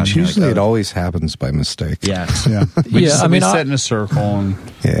the couch? Usually like, it always happens by mistake. Yeah. We sit in a circle and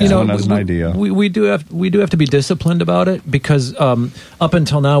someone has an idea. We do have to be disciplined about it, because up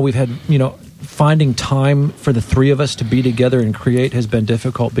until now we've had finding time for the three of us to be together and create has been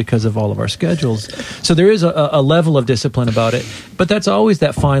difficult because of all of our schedules. So there is a level of discipline about it, but that's always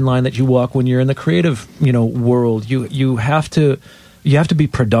that fine line that you walk when you're in the creative world. You have to be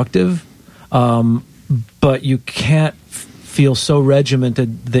productive, but you can't feel so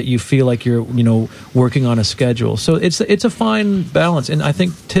regimented that you feel like you're working on a schedule. So it's a fine balance, and I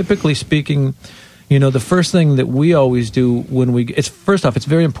think typically speaking, the first thing that we always do first off, it's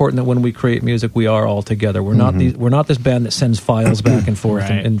very important that when we create music, we are all together. We're not this band that sends files back and forth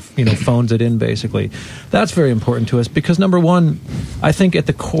Right. and phones it in, basically. That's very important to us, because number one, I think at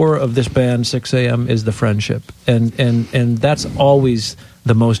the core of this band, 6 a.m., is the friendship, and that's always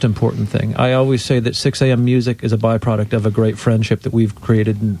the most important thing. I always say that 6 a.m. music is a byproduct of a great friendship that we've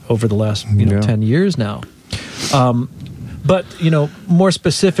created over the last 10 years now. But, more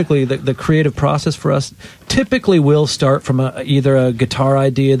specifically, the creative process for us typically will start from either a guitar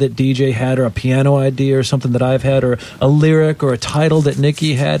idea that DJ had, or a piano idea, or something that I've had, or a lyric or a title that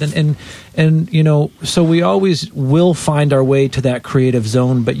Nikki had. And so we always will find our way to that creative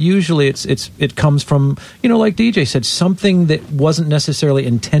zone, but usually it comes from, like DJ said, something that wasn't necessarily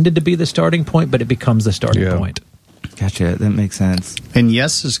intended to be the starting point, but it becomes the starting point. Gotcha. That makes sense. And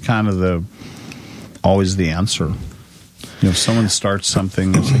yes is kind of always the answer. If someone starts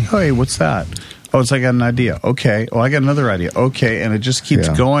something, it's like, hey, what's that? Oh, I got an idea. Okay. Oh, I got another idea. Okay. And it just keeps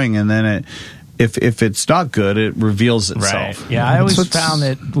going. And then if it's not good, it reveals itself. Right. Yeah, I always found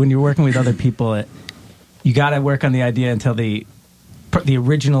that when you're working with other people, you got to work on the idea until the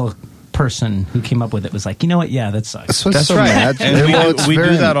original person who came up with it was like, you know what? Yeah, that sucks. That's right. And we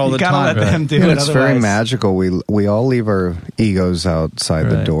do that all the time. Let them do it. It's very magical. We all leave our egos outside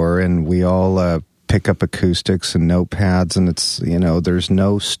the door, and we all pick up acoustics and notepads, and it's there's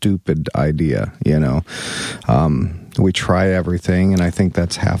no stupid idea. We try everything, and I think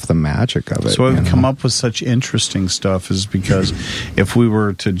that's half the magic of it. So we've come up with such interesting stuff is because if we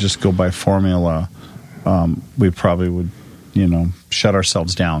were to just go by formula, we probably would shut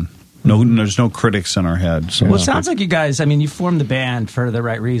ourselves down. No, there's no critics in our head. So well, it sounds like you guys, you formed the band for the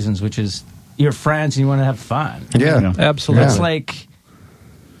right reasons, which is you're friends and you want to have fun. Yeah, absolutely. It's like,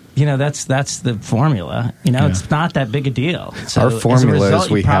 that's the formula. It's not that big a deal. So our formula result,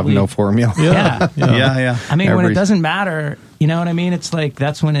 is we have no formula. Yeah. Yeah. When it doesn't matter, you know what I mean? It's like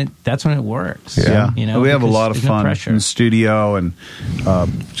that's when it works. Yeah. We have a lot of fun in the studio and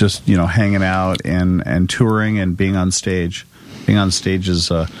just hanging out and touring and being on stage. Being on stage is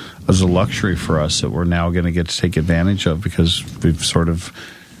a luxury for us that we're now going to get to take advantage of because we've sort of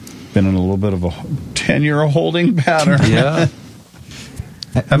been in a little bit of a 10-year holding pattern. Yeah.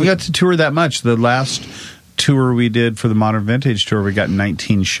 Haven't got to tour that much. The last tour we did for the Modern Vintage Tour, we got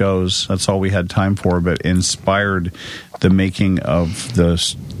 19 shows. That's all we had time for, but inspired the making of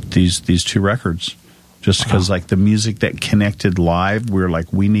these two records. Just because, the music that connected live, we were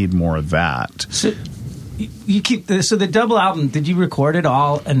like, we need more of that. So you keep the double album. Did you record it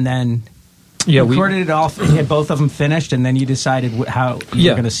all and then? Yeah, recorded it all. You had both of them finished, and then you decided how you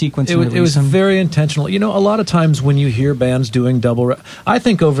were going to sequence and release it was them? very intentional. A lot of times when you hear bands doing double... I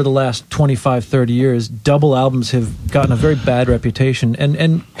think over the last 25, 30 years, double albums have gotten a very bad reputation.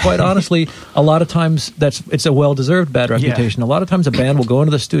 And quite honestly, a lot of times it's a well-deserved bad reputation. Yeah. A lot of times a band will go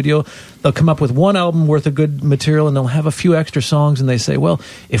into the studio, they'll come up with one album worth of good material, and they'll have a few extra songs, and they say, well,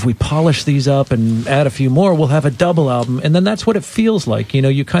 if we polish these up and add a few more, we'll have a double album. And then that's what it feels like.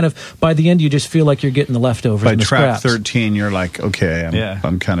 You kind of... By the end, you just feel like you're getting the leftovers. By and the track scraps. 13, you're like, okay,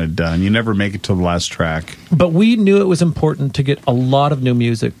 I'm kind of done. You never make it to the last track. But we knew it was important to get a lot of new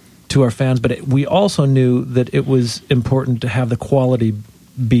music to our fans, but we also knew that it was important to have the quality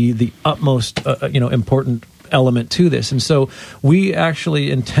be the utmost, important element to this. And so we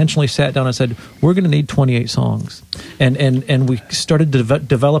actually intentionally sat down and said, we're going to need 28 songs. And we started to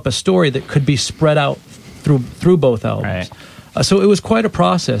develop a story that could be spread out through both albums. Right. So it was quite a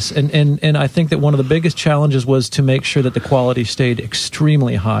process, and I think that one of the biggest challenges was to make sure that the quality stayed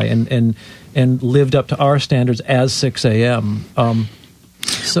extremely high and lived up to our standards as 6 a.m.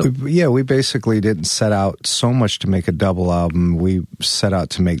 We basically didn't set out so much to make a double album. We set out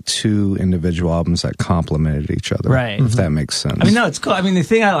to make two individual albums that complemented each other, right? If that makes sense. No, it's cool. The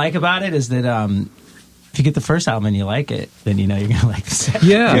thing I like about it is that if you get the first album and you like it, then you're going to like the second.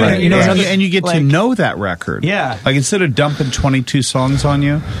 Yeah, right. And you get to know that record. Yeah, like instead of dumping 22 songs on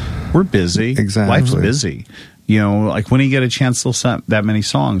you, we're busy. Exactly, life's busy. Like when you get a chance to listen to that many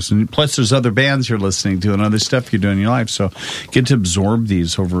songs, and plus there's other bands you're listening to and other stuff you're doing in your life, so get to absorb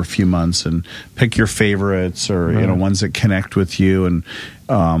these over a few months and pick your favorites or ones that connect with you, and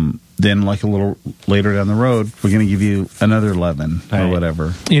then like a little later down the road, we're going to give you another 11 or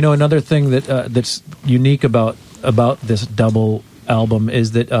whatever. Another thing that's unique about this double album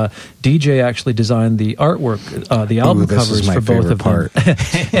is that DJ actually designed the artwork, the album covers for both of them.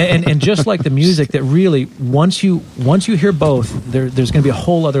 and just like the music, that really once you hear both, there's going to be a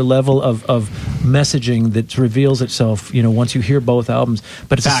whole other level of messaging that reveals itself. Once you hear both albums,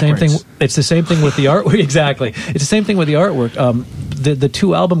 but it's backwards. the same thing. It's the same thing with the artwork. Exactly, it's the same thing with the artwork. The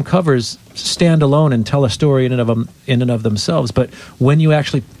two album covers stand alone and tell a story in and of themselves. But when you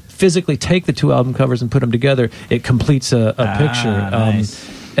actually physically take the two album covers and put them together, it completes a picture. Nice.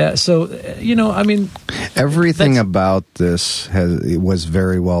 Everything about this was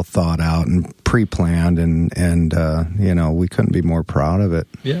very well thought out and pre-planned, and we couldn't be more proud of it.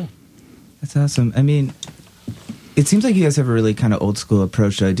 Yeah, that's awesome. It seems like you guys have a really kind of old school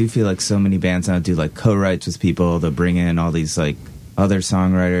approach. I do feel like so many bands now do like co-writes with people. They'll bring in all these like other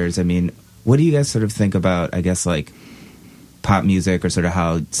songwriters. What do you guys sort of think about, I guess, like pop music, or sort of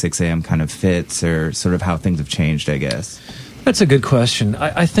how 6 a.m. kind of fits, or sort of how things have changed, I guess? That's a good question.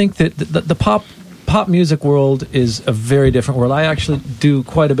 I think that the pop music world is a very different world. I actually do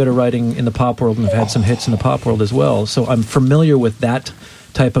quite a bit of writing in the pop world and have had some hits in the pop world as well. So I'm familiar with that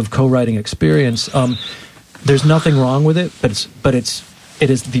type of co-writing experience. There's nothing wrong with it, but it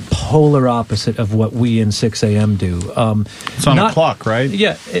is the polar opposite of what we in 6 a.m. do. It's on a clock, right?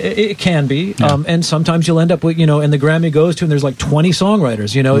 Yeah, it can be. Yeah. And sometimes you'll end up with, and the Grammy goes to, and there's like 20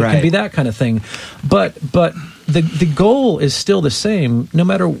 songwriters, it can be that kind of thing. But the goal is still the same, no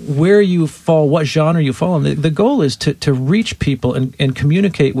matter where you fall, what genre you fall in. The goal is to reach people and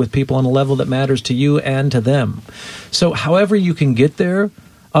communicate with people on a level that matters to you and to them. So however you can get there,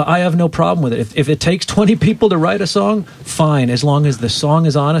 I have no problem with it. If it takes 20 people to write a song, fine, as long as the song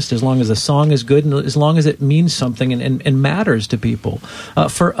is honest, as long as the song is good, and as long as it means something and matters to people.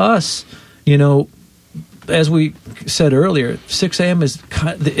 For us, as we said earlier, 6 a.m. is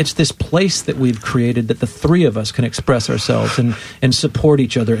it's this place that we've created that the three of us can express ourselves and support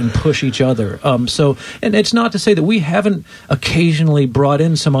each other and push each other. So, and it's not to say that we haven't occasionally brought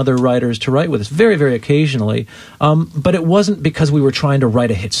in some other writers to write with us, very, very occasionally, but it wasn't because we were trying to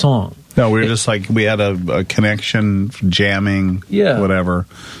write a hit song. No, we were just like, we had a connection, jamming, whatever.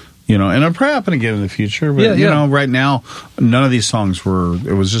 You know, and it'll probably happen again in the future. But, you know, right now, none of these songs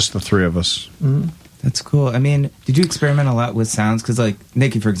it was just the three of us. Mm-hmm. That's cool. I mean, did you experiment a lot with sounds? Because, like,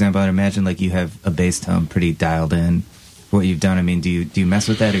 Nikki, for example, I'd imagine, like, you have a bass tone pretty dialed in. What you've done, I mean, do you mess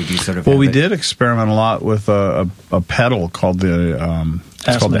with that, or do you sort of... Well, we did experiment a lot with a pedal called the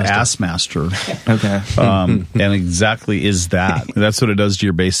Ass Master. Okay. And exactly is that. That's what it does to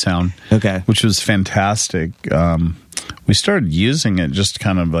your bass sound. Okay. Which was fantastic. We started using it just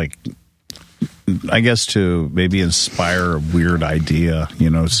kind of like, I guess, to maybe inspire a weird idea. You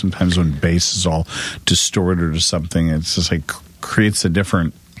know, sometimes when bass is all distorted or something, it's just like creates a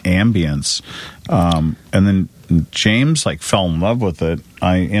different ambience. And then James like fell in love with it.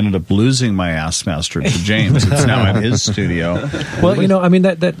 I ended up losing my Ass Master to James. It's now at his studio. Well, you know, I mean,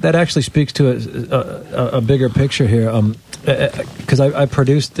 that actually speaks to a bigger picture here. Because I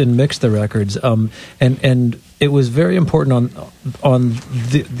produced and mixed the records, and it was very important on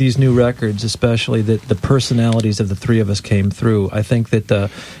these new records, especially that the personalities of the three of us came through. I think that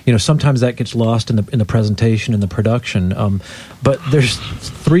you know, sometimes that gets lost in the presentation and the production. But there's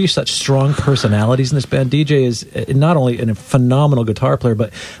three such strong personalities in this band. DJ is not only a phenomenal guitar player,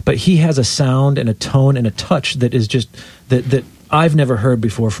 but he has a sound and a tone and a touch that is just that I've never heard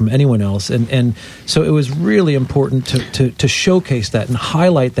before from anyone else, and so it was really important to showcase that and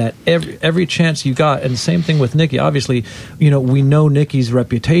highlight that every chance you got. And same thing with Nikki. Obviously, you know, we know Nikki's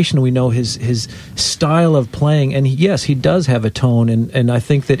reputation, we know his style of playing, and yes, he does have a tone, and I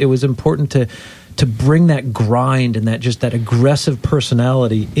think that it was important to bring that grind and that aggressive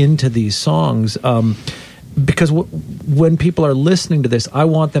personality into these songs, because when people are listening to this, I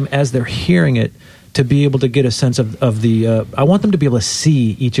want them, as they're hearing it, to be able to get a sense of the... I want them to be able to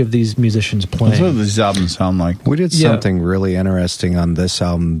see each of these musicians playing. That's what these albums sound like. We did something really interesting on this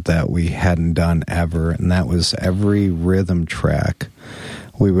album that we hadn't done ever, and that was every rhythm track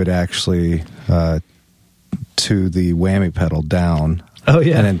we would actually, to the whammy pedal down,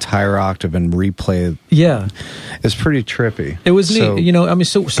 an entire octave and replay. Yeah. It's pretty trippy. It was neat. You know, I mean,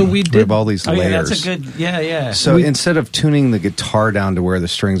 so we did... We have all these layers. Yeah, that's a good... Yeah. So instead of tuning the guitar down to where the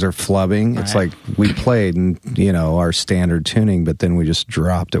strings are flubbing, it's like we played, and you know, our standard tuning, but then we just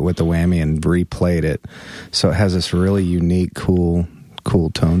dropped it with the whammy and replayed it. So it has this really unique, cool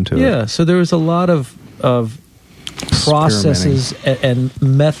tone to it. Yeah, so there was a lot of processes and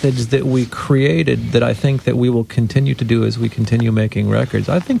methods that we created that I think that we will continue to do as we continue making records.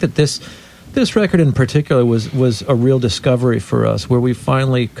 I think that this record in particular was a real discovery for us, where we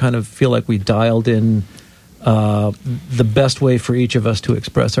finally kind of feel like we dialed in the best way for each of us to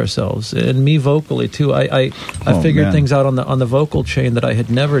express ourselves, and me vocally too. I figured things out on the vocal chain that I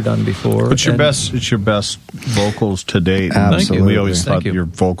had never done before. It's your best vocals to date. Absolutely. We always thought your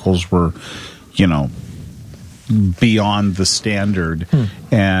vocals were, you know, beyond the standard,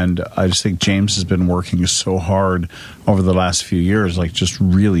 and I just think James has been working so hard over the last few years, like just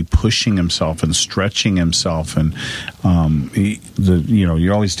really pushing himself and stretching himself, and you know,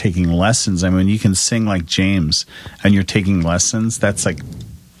 you're always taking lessons. I mean, you can sing like James and you're taking lessons. That's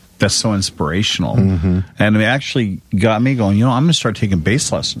so inspirational, and it actually got me going, you know, I'm going to start taking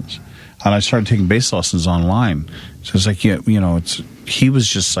bass lessons. And I started taking bass lessons online. So it's like, you know, he was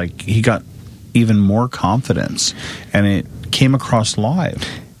just like, he got even more confidence, and it came across live.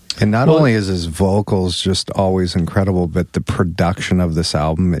 And not only is his vocals just always incredible, but the production of this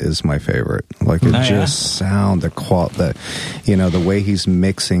album is my favorite. Like, it sound, the way he's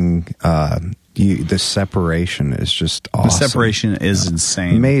mixing, the separation is just awesome. The separation is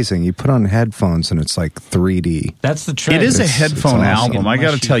insane. Amazing. You put on headphones and it's like 3D. That's the trick. It is a headphone album. I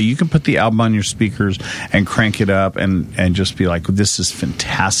got to tell you, you can put the album on your speakers and crank it up and just be like, this is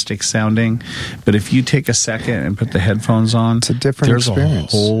fantastic sounding. But if you take a second and put the headphones on, it's a different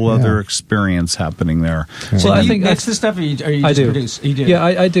experience. There's a whole other experience happening there. So I think that's the stuff, or you just produce? You do. Yeah,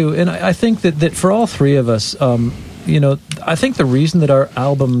 I do. And I think that for all three of us, you know, I think the reason that our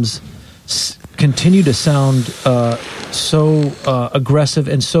albums continue to sound so aggressive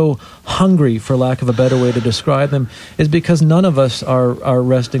and so hungry, for lack of a better way to describe them, is because none of us are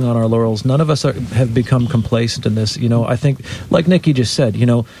resting on our laurels. None of us have become complacent in this. I think, like Nikki just said,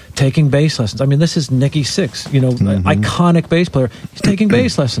 taking bass lessons. I mean, this is Nikki Sixx, iconic bass player. He's taking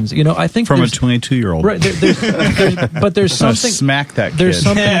bass lessons. I think from a 22-year-old, right? But there's something. Smack that kid. There's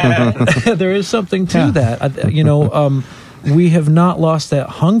something. There is something to that. We have not lost that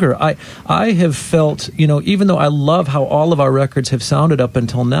hunger. I have felt, even though I love how all of our records have sounded up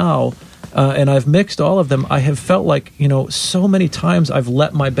until now, and I've mixed all of them, I have felt like, so many times I've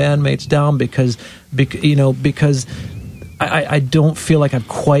let my bandmates down because I don't feel like I've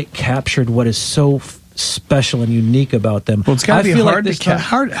quite captured what is so special and unique about them. Well, it's got to be hard to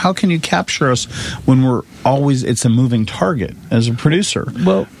how can you capture us when we're always, it's a moving target as a producer?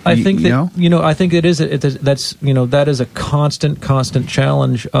 Well, I think that I think it is that is a constant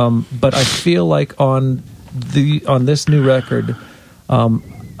challenge. But I feel like on this new record,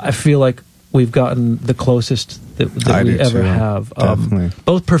 I feel like we've gotten the closest that we ever have,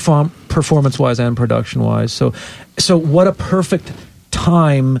 both performance wise and production wise. So what a perfect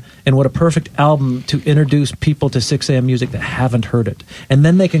time and what a perfect album to introduce people to 6 a.m. music that haven't heard it, and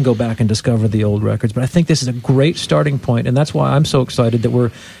then they can go back and discover the old records. But I think this is a great starting point, and that's why I'm so excited that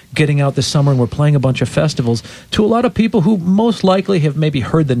we're getting out this summer and we're playing a bunch of festivals to a lot of people who most likely have maybe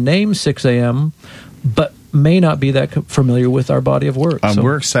heard the name 6 a.m. but may not be that familiar with our body of work.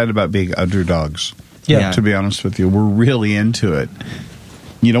 We're excited about being underdogs. Yeah, to be honest with you, we're really into it.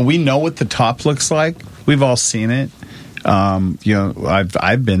 We know what the top looks like. We've all seen it. I've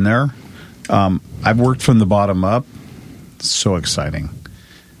been there. I've worked from the bottom up. It's so exciting.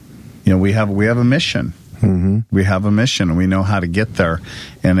 We have a mission. Mm-hmm. We have a mission, and we know how to get there.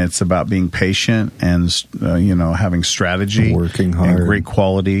 And it's about being patient and having strategy, working hard, and great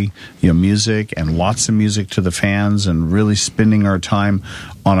quality music, and lots of music to the fans, and really spending our time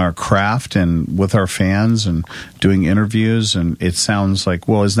on our craft and with our fans and doing interviews. And it sounds like,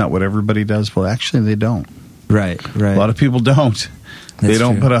 well, isn't that what everybody does? Well, actually, they don't. Right. A lot of people don't. They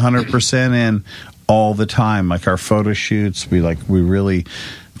don't true. put 100% in all the time. Like our photo shoots, we really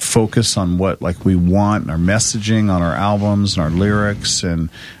focus on what we want, our messaging on our albums and our lyrics, and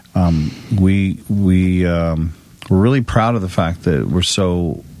we're really proud of the fact that we're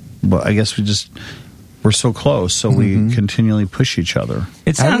so. Well, I guess we're so close, so we continually push each other.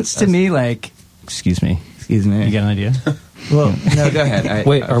 It sounds to me like. Excuse me. You got an idea? Well, no, go ahead.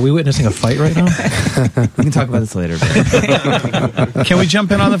 Wait, are we witnessing a fight right now? We can talk about this later. Can we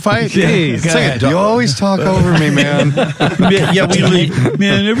jump in on the fight? You always talk over me, man.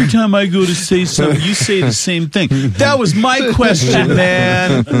 Man, every time I go to say something, you say the same thing. That was my question,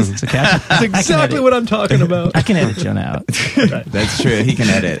 man. That's exactly what I'm talking about. I can edit Jonah out. That's true. He can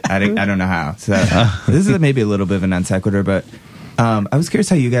edit. I don't know how. So this is maybe a little bit of a non sequitur, but I was curious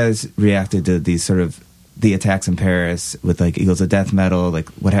how you guys reacted to these sort of the attacks in Paris with Eagles of Death Metal,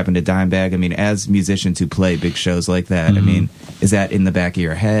 what happened to Dimebag. I mean, as musicians who play big shows like that, I mean, is that in the back of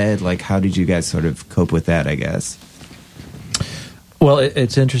your head? How did you guys sort of cope with that, I guess? Well,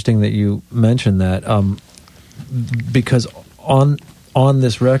 it's interesting that you mentioned that because on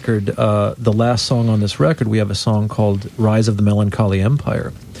this record, the last song on this record, we have a song called Rise of the Melancholy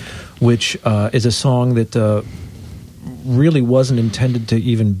Empire, which is a song that really wasn't intended to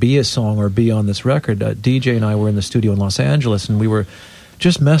even be a song or be on this record. DJ and I were in the studio in Los Angeles, and we were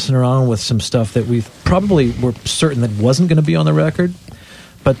just messing around with some stuff that we probably were certain that wasn't going to be on the record,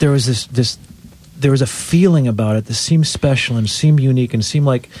 but there was there was a feeling about it that seemed special and seemed unique and seemed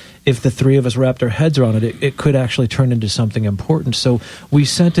like if the three of us wrapped our heads around it, it could actually turn into something important. So we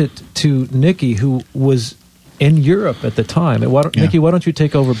sent it to Nikki, who was in Europe at the time. Nikki, why don't you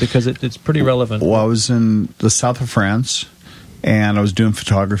take over, because it's pretty relevant. Well, I was in the south of France, and I was doing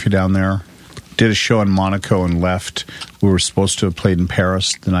photography down there. Did a show in Monaco and left. We were supposed to have played in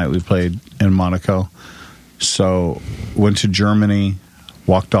Paris the night we played in Monaco. So went to Germany,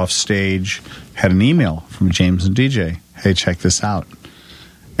 walked off stage, had an email from James and DJ. Hey, check this out.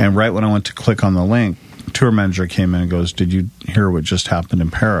 And right when I went to click on the link, tour manager came in and goes, did you hear what just happened in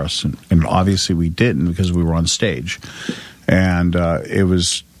Paris? And obviously we didn't, because we were on stage. And it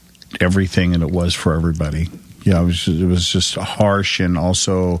was everything, and it was for everybody. Yeah, it was just harsh. And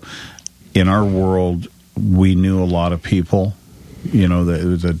also in our world, we knew a lot of people.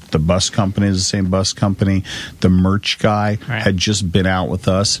 The bus company is the same bus company. The merch guy had just been out with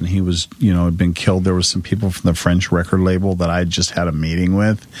us, and he was, had been killed. There was some people from the French record label that I just had a meeting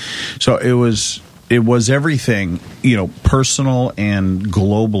with. So it was everything, personal and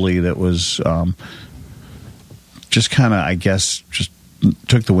globally, that was just kind of, I guess, just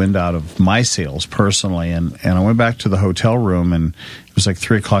took the wind out of my sails personally, and I went back to the hotel room, and it was like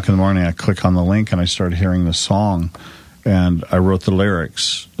 3:00 in the morning. I click on the link and I started hearing the song, and I wrote the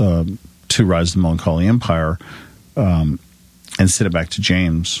lyrics to Rise of the Melancholy Empire, and sent it back to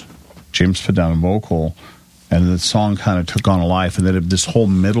James. James put down a vocal, and the song kind of took on a life, and then this whole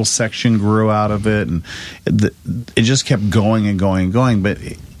middle section grew out of it, and it just kept going and going and going. But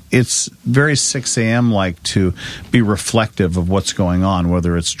it's very 6 a.m. like to be reflective of what's going on,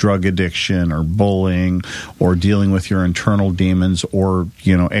 whether it's drug addiction or bullying or dealing with your internal demons or,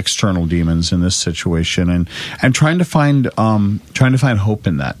 external demons in this situation, and trying to find hope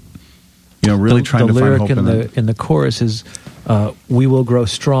in that. Really trying to find hope in that. The lyric in the chorus is, "We will grow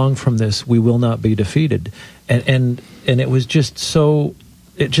strong from this. We will not be defeated," and it was just so.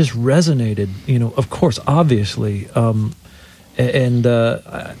 It just resonated. Of course, obviously. And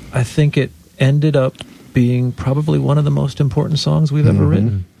I think it ended up being probably one of the most important songs we've ever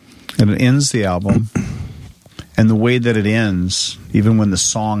written. And it ends the album. And the way that it ends, even when the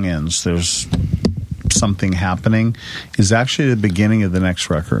song ends, there's something happening, is actually the beginning of the next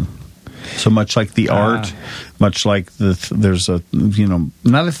record. So much like the art, much like there's a,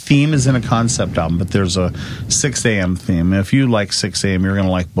 not a theme as in a concept album, but there's a 6 a.m. theme. If you like 6 a.m., you're going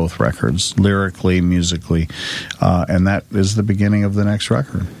to like both records, lyrically, musically. And that is the beginning of the next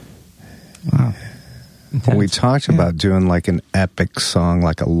record. Wow. Well, we talked about doing like an epic song,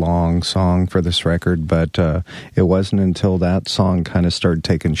 like a long song for this record, but it wasn't until that song kind of started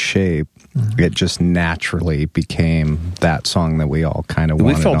taking shape, it just naturally became that song that we all kind of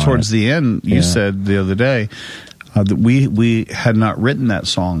wanted. We felt towards the end, you said the other day, that we had not written that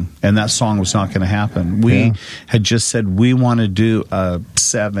song, and that song was not going to happen. We had just said we want to do a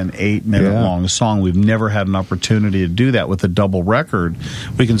 7-8 minute long song. We've never had an opportunity to do that with a double record.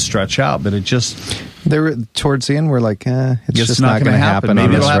 We can stretch out, but it just... towards the end, we're like, it's just not going to happen.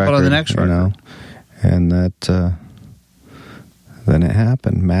 Maybe it'll on happen record, on the next record. And that, then it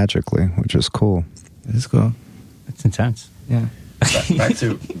happened magically, which is cool. It's cool. It's intense. Yeah. back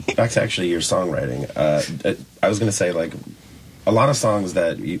to actually your songwriting. I was going to say, like, a lot of songs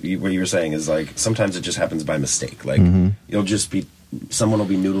that what you were saying is like sometimes it just happens by mistake. Like you'll just be someone will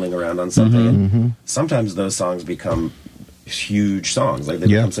be noodling around on something, and sometimes those songs become huge songs. Like they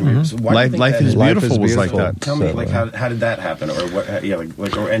become some. So Life is Beautiful was like that. Tell me, like, how did that happen, or what? Yeah,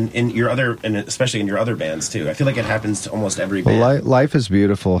 and in your other, and especially in your other bands too. I feel like it happens to almost every band. Well, Life is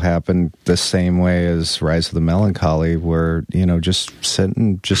Beautiful happened the same way as Rise of the Melancholy, where just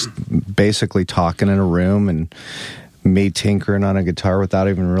sitting, just basically talking in a room, and me tinkering on a guitar without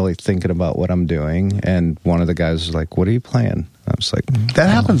even really thinking about what I'm doing. And one of the guys was like, "What are you playing?" I was like, that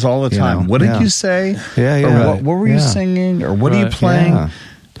happens all the time. What did you say? Yeah. Or what were you singing? Or what are you playing? Yeah.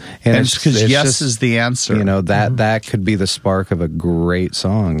 And it's because yes is the answer. That could be the spark of a great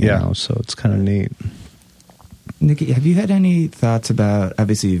song. You know, so it's kind of neat. Nikki, have you had any thoughts about?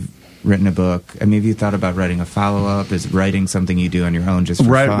 Obviously, you've written a book. I mean, have you thought about writing a follow-up? Is writing something you do on your own just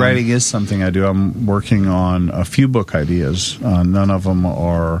for fun? Writing is something I do. I'm working on a few book ideas. None of them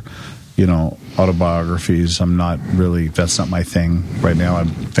are, autobiographies. I'm not really, that's not my thing right now. I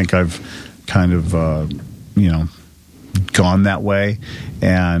think I've kind of, gone that way.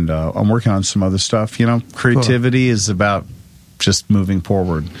 And I'm working on some other stuff. Creativity is about just moving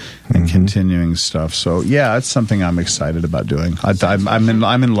forward and continuing stuff. So yeah, it's something I'm excited about doing. I'm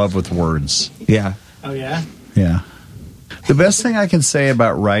in love with words. Yeah. Oh yeah. Yeah. The best thing I can say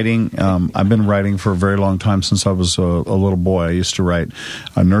about writing, I've been writing for a very long time, since I was a little boy. I used to write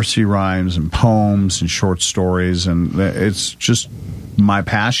nursery rhymes and poems and short stories, and it's just my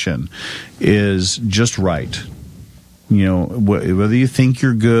passion is just write. Whether you think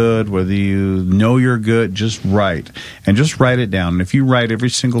you're good, whether you know you're good, just write. And just write it down. And if you write every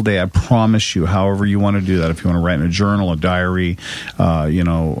single day, I promise you, however you want to do that, if you want to write in a journal, a diary, a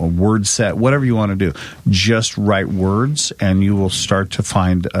word set, whatever you want to do, just write words, and you will start to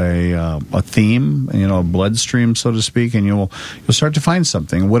find a theme, a bloodstream, so to speak, and you'll start to find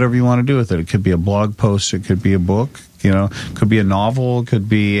something, whatever you want to do with it. It could be a blog post, it could be a book, could be a novel, it could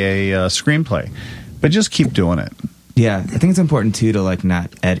be a screenplay. But just keep doing it. Yeah, I think it's important too to not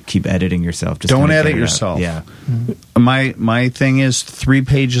keep editing yourself. Just don't edit yourself. Yeah. My thing is 3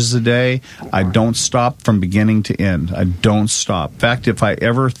 pages a day. I don't stop from beginning to end. I don't stop. In fact, if I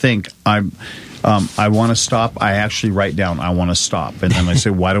ever think I want to stop, I actually write down I want to stop, and then I say,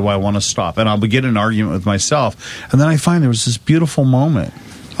 why do I want to stop? And I'll begin an argument with myself, and then I find there was this beautiful moment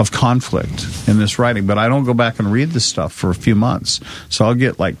of conflict in this writing, but I don't go back and read this stuff for a few months. So I'll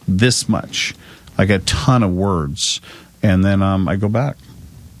get like this much, like a ton of words, and then I go back.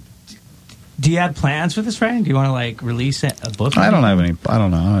 Do you have plans for this writing? Do you want to like release a book? I don't have any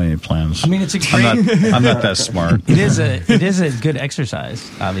plans. I mean, it's a great. I'm not that smart. It is a good exercise.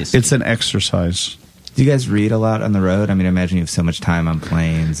 Obviously, It's an exercise. Do you guys read a lot on the road? I mean, I imagine you have so much time on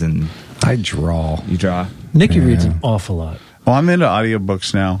planes and I draw. you draw. Nikki reads an awful lot. Well, I'm into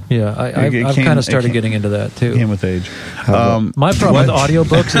audiobooks now. Yeah, I've kind of started getting into that too. Came with age. My problem with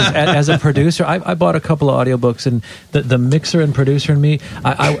audiobooks is, as a producer, I bought a couple of audiobooks, and the mixer and producer in me,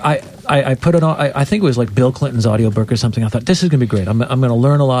 I put it on. I think it was like Bill Clinton's audiobook or something. I thought, this is going to be great. I'm going to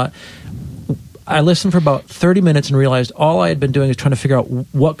learn a lot. I listened for about 30 minutes and realized all I had been doing is trying to figure out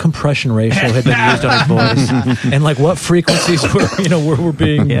what compression ratio had been used on his voice and like what frequencies were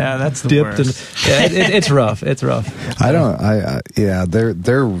being that's the dipped. worst. And it's rough. It's rough.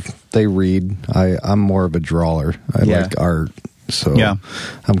 They read. I'm more of a drawer. I like art. So Yeah.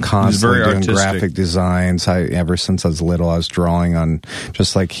 I'm constantly very doing artistic. graphic designs. Ever since I was little, I was drawing on,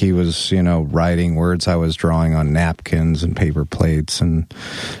 just like he was, writing words, I was drawing on napkins and paper plates. And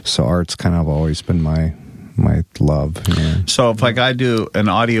so art's kind of always been my love. So if like I do an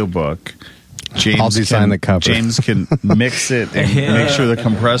audiobook, James I'll design the cover. James can mix it and make sure the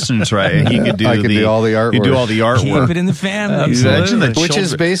compression's right, and he could do all the artwork. You do all the artwork. Keep it in the family. Imagine the Which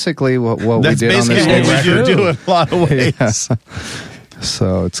is basically what we That's did on this basically new what we record. do in a lot of ways. Yeah.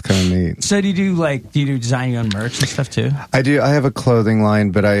 So it's kind of neat. So do you do design your own merch and stuff too? I do. I have a clothing line,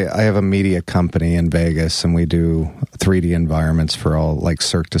 but I have a media company in Vegas, and we do 3D environments for all like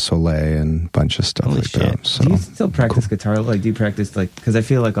Cirque du Soleil and a bunch of stuff Holy like shit. that. So Do you still practice guitar? Like, do you practice because I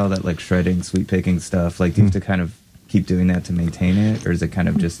feel like all that like shredding, sweet picking stuff. Like, do you have to kind of keep doing that to maintain it, or is it kind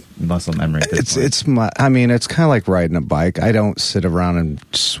of just muscle memory? At this point? it's kind of like riding a bike. I don't sit around and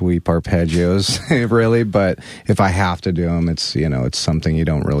sweep arpeggios really, but if I have to do them, it's it's something you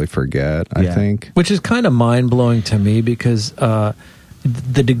don't really forget. I think. Which is kind of mind-blowing to me because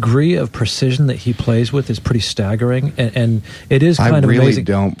the degree of precision that he plays with is pretty staggering, and it is kind of amazing. I really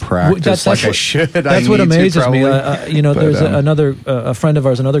don't practice like I should. That's what amazes me. There's a friend of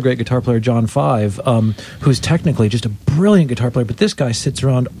ours, another great guitar player, John Five, who's technically just a brilliant guitar player, but this guy sits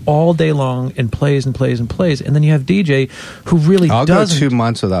around all day long and plays and plays and plays, and then you have DJ who really I'll doesn't. go 2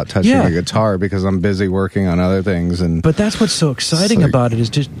 months without touching a guitar because I'm busy working on other things. But that's what's so exciting about it is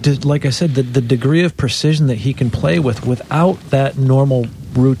just like I said, the degree of precision that he can play with without that normal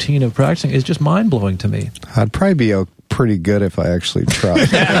routine of practicing is just mind-blowing to me. I'd probably be pretty good if I actually tried.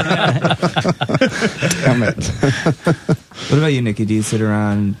 Damn it. What about you, Nikki? Do you sit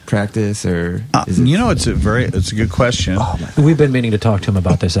around, practice, or it's a good question. We've been meaning to talk to him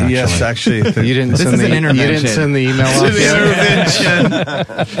about this. Actually, Yes, actually, You didn't This send is an the intervention. You didn't send the email off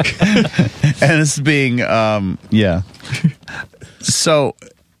yet? and it's being So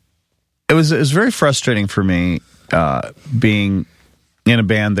it was very frustrating for me being in a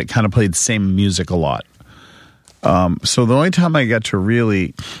band that kind of played the same music a lot. So the only time I got to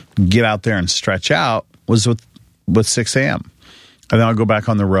really get out there and stretch out was with 6 a.m. And then I'll go back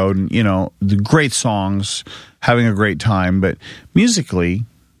on the road and, the great songs, having a great time. But musically,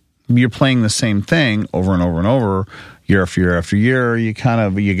 you're playing the same thing over and over and over, year after year after year. You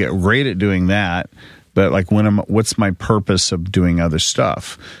get great at doing that. But like what's my purpose of doing other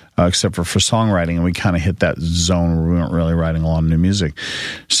stuff? Except for songwriting, and we kind of hit that zone where we weren't really writing a lot of new music.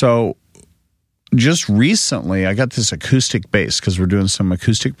 So just recently, I got this acoustic bass because we're doing some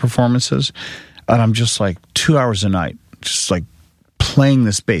acoustic performances, and I'm just like 2 hours a night, just like playing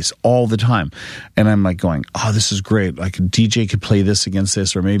this bass all the time. And I'm like going, oh, this is great. Like a DJ could play this against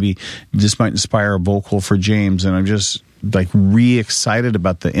this, or maybe this might inspire a vocal for James. And I'm just like re-excited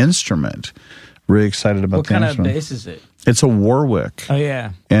about the instrument. Really excited about the instrument. What kind of bass is it? It's a Warwick. Oh,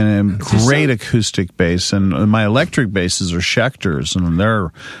 yeah. And a great acoustic bass. And my electric basses are Schecters, and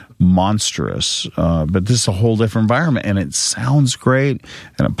they're monstrous. But this is a whole different environment, and it sounds great,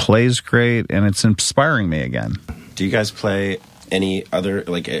 and it plays great, and it's inspiring me again. Do you guys play any other,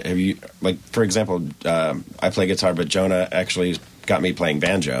 have you, for example, I play guitar, but Jonah actually got me playing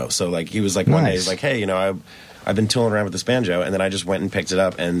banjo. So, he was one day, he's like, hey, I've been tooling around with this banjo, and then I just went and picked it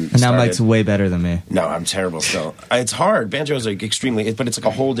up and now Mike's way better than me. No, I'm terrible still. It's hard. Banjo is extremely, but it's a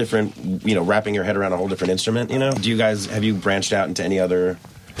whole different, wrapping your head around a whole different instrument, Do you guys, have you branched out into any other?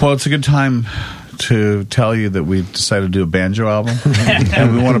 Well, it's a good time to tell you that we've decided to do a banjo album,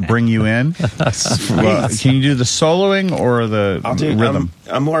 and we want to bring you in. Can you do the soloing or the rhythm?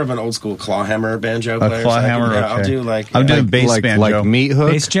 I'm more of an old school clawhammer banjo player. Clawhammer, okay. I'll do I'm doing bass banjo. Like meat hook?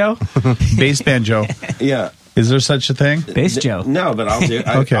 Bass Joe? Bass banjo. Yeah. Is there such a thing? Bass Joe. No, but I'll do.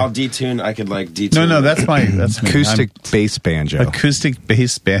 Okay. I'll detune. I could like detune. No, that's me. Acoustic bass banjo. Acoustic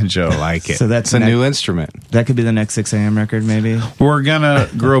bass banjo. I like it. So that's It's a new instrument. That could be the next 6 a.m. record, maybe. We're gonna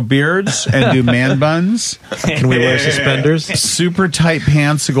grow beards and do man buns. Can we wear suspenders? Super tight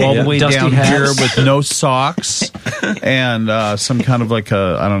pants to go all the way Dusty down hats. here with no socks, and some kind of like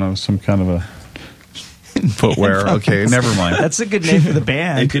some kind of a footwear. Okay, never mind. That's a good name for the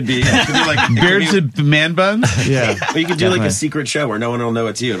band. It could be like Beards and man buns. Yeah. Or you could do like Definitely. a secret show where no one will know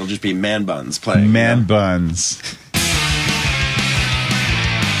it's you. It'll just be man buns playing. Man buns.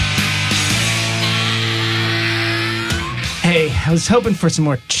 Hey, I was hoping for some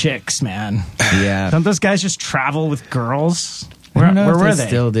more chicks, man. Yeah. Don't those guys just travel with girls? I Where don't know were if they?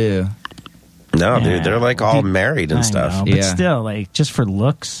 still do. No, Yeah. dude, they're like all married and I stuff. know, but Yeah. still, like, just for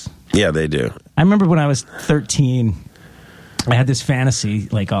looks. Yeah, they do. I remember when I was 13, I had this fantasy,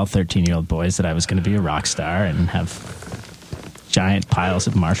 like all 13-year-old boys, that I was going to be a rock star and have giant piles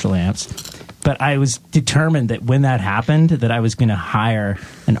of Marshall amps. But I was determined that when that happened, that I was going to hire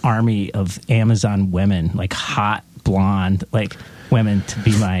an army of Amazon women, like hot, blonde, like women to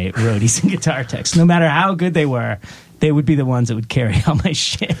be my roadies and guitar techs. No matter how good they were, they would be the ones that would carry all my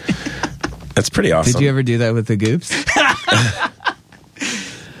shit. That's pretty awesome. Did you ever do that with the Goops?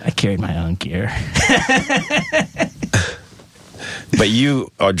 I carried my own gear. But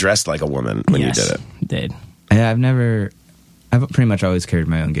you are dressed like a woman when Yes, you did it. Did. Yeah, I've pretty much always carried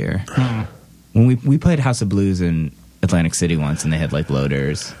my own gear. When we played House of Blues in Atlantic City once, and they had like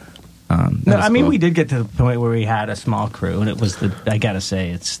loaders. That No, was I mean, cool. we did get to the point where we had a small crew, and it was I gotta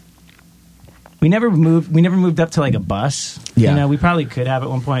say, we never moved up to like a bus. Yeah. You know, we probably could have at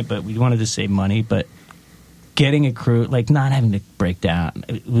one point, but we wanted to save money. But getting a crew, like not having to break down,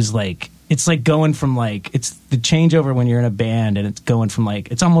 it was like, it's like going from like, it's the changeover when you're in a band, and it's going from like,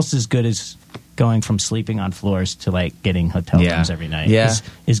 it's almost as good as going from sleeping on floors to like getting hotel Yeah. rooms every night. Yeah.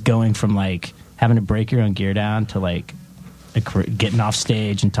 Is going from like having to break your own gear down to like getting off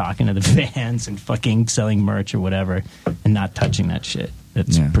stage and talking to the fans and fucking selling merch or whatever and not touching that shit.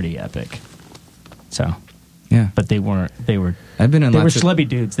 It's Yeah. pretty epic. So, Yeah. but they were I've been in they were lots of schlubby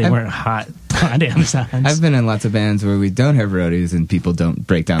dudes. They weren't hot blonde Amazons. I've been in lots of bands where we don't have roadies and people don't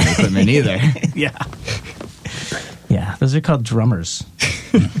break down the equipment either. yeah. Yeah, those are called drummers.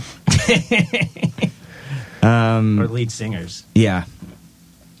 Or lead singers. Yeah.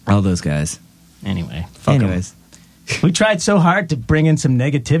 All those guys. Anyway, fuck 'em. Anyways. We tried so hard to bring in some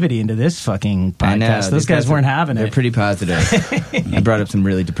negativity into this fucking I know. podcast. Those these guys weren't having They're it. pretty positive. I brought up some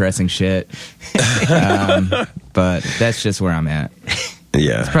really depressing shit. But that's just where I'm at.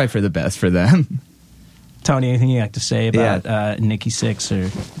 Yeah. Probably for the best for them. Tony, anything you like to say about Nikki Sixx or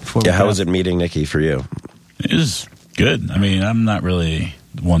before? Yeah, how was it meeting Nikki for you? It was good. I mean, I'm not really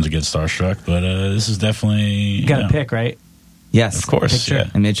one to get starstruck, but this is definitely. You got a pick, right? Yes. Of course, Picture? yeah.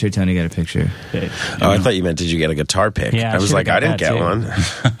 I made sure Tony got a picture. Good. Oh, I thought you meant, did you get a guitar pick? Yeah, I was should've like, I got didn't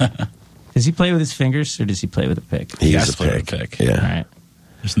that, get too. one. Does he play with his fingers or does he play with a pick? He has used to a play with pick. a pick. Yeah. All right.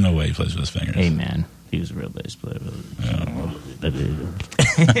 There's no way he plays with his fingers. Hey, man. He was a real bass player.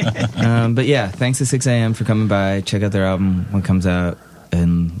 But yeah, thanks to 6 a.m. for coming by. Check out their album when it comes out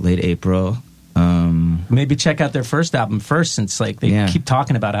in late April. Maybe check out their first album first, since like they keep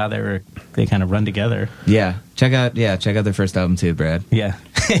talking about how they kind of run together. Yeah, check out their first album too, Brad. Yeah.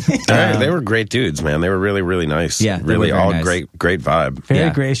 They were great dudes, man. They were really, really nice. Yeah, they really were very all nice. great vibe. Very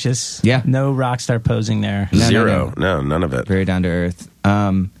Yeah. gracious. Yeah. No rock star posing there. No, Zero. No, none of it. Very down to earth.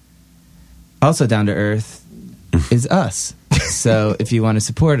 Also down to earth is us. So if you want to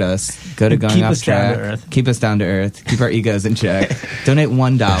support us, go to Going Keep Off us down Track. to earth. Keep us down to earth. Keep our egos in check. Donate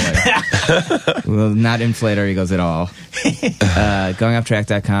 $1. We will not inflate our egos at all.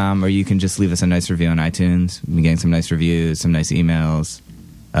 GoingOffTrack.com, or you can just leave us a nice review on iTunes. We've been getting some nice reviews, some nice emails.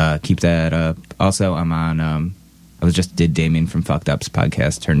 Keep that up. Also, I'm on. Did Damien from Fucked Up's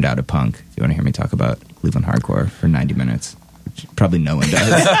podcast, Turned Out a Punk. If you want to hear me talk about Cleveland hardcore for 90 minutes. Which probably no one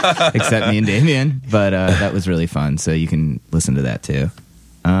does except me and Damien, but that was really fun, so you can listen to that too.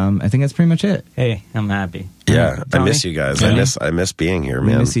 I think that's pretty much it. Hey, I'm happy. Yeah, I Tony? miss you guys. Yeah. I miss being here, We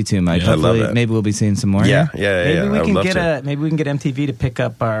man. miss you too, Mike. Yeah, I love Hopefully, it. maybe we'll be seeing some more. Yeah, Maybe I we would can love get to. maybe we can get MTV to pick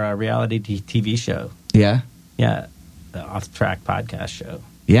up our reality TV show. Yeah, Yeah, the Off Track podcast show.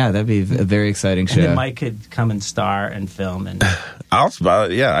 yeah, that'd be a very exciting And then show. Mike could come and star and film and I'll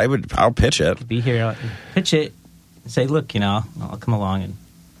pitch it. be here, pitch it, and say, look, I'll come along and.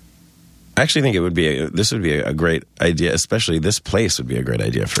 I actually think this would be a great idea, especially this place would be a great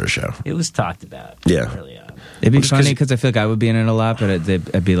idea for a show. It was talked about. Yeah. Early on. It'd be Well, just 'cause- funny because I feel like I would be in it a lot, but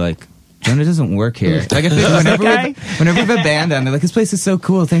I'd be like Jonah doesn't work here. Like, I think whenever we have a band on, they're like, this place is so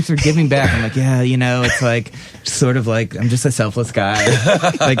cool. Thanks for giving back. I'm like, yeah, it's like, sort of like, I'm just a selfless guy.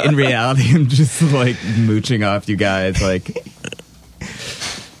 Like, in reality, I'm just like mooching off you guys. Like,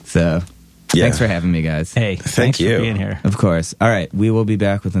 so, thanks for having me, guys. Hey, thanks you for being here. Of course. All right. We will be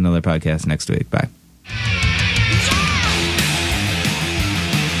back with another podcast next week. Bye.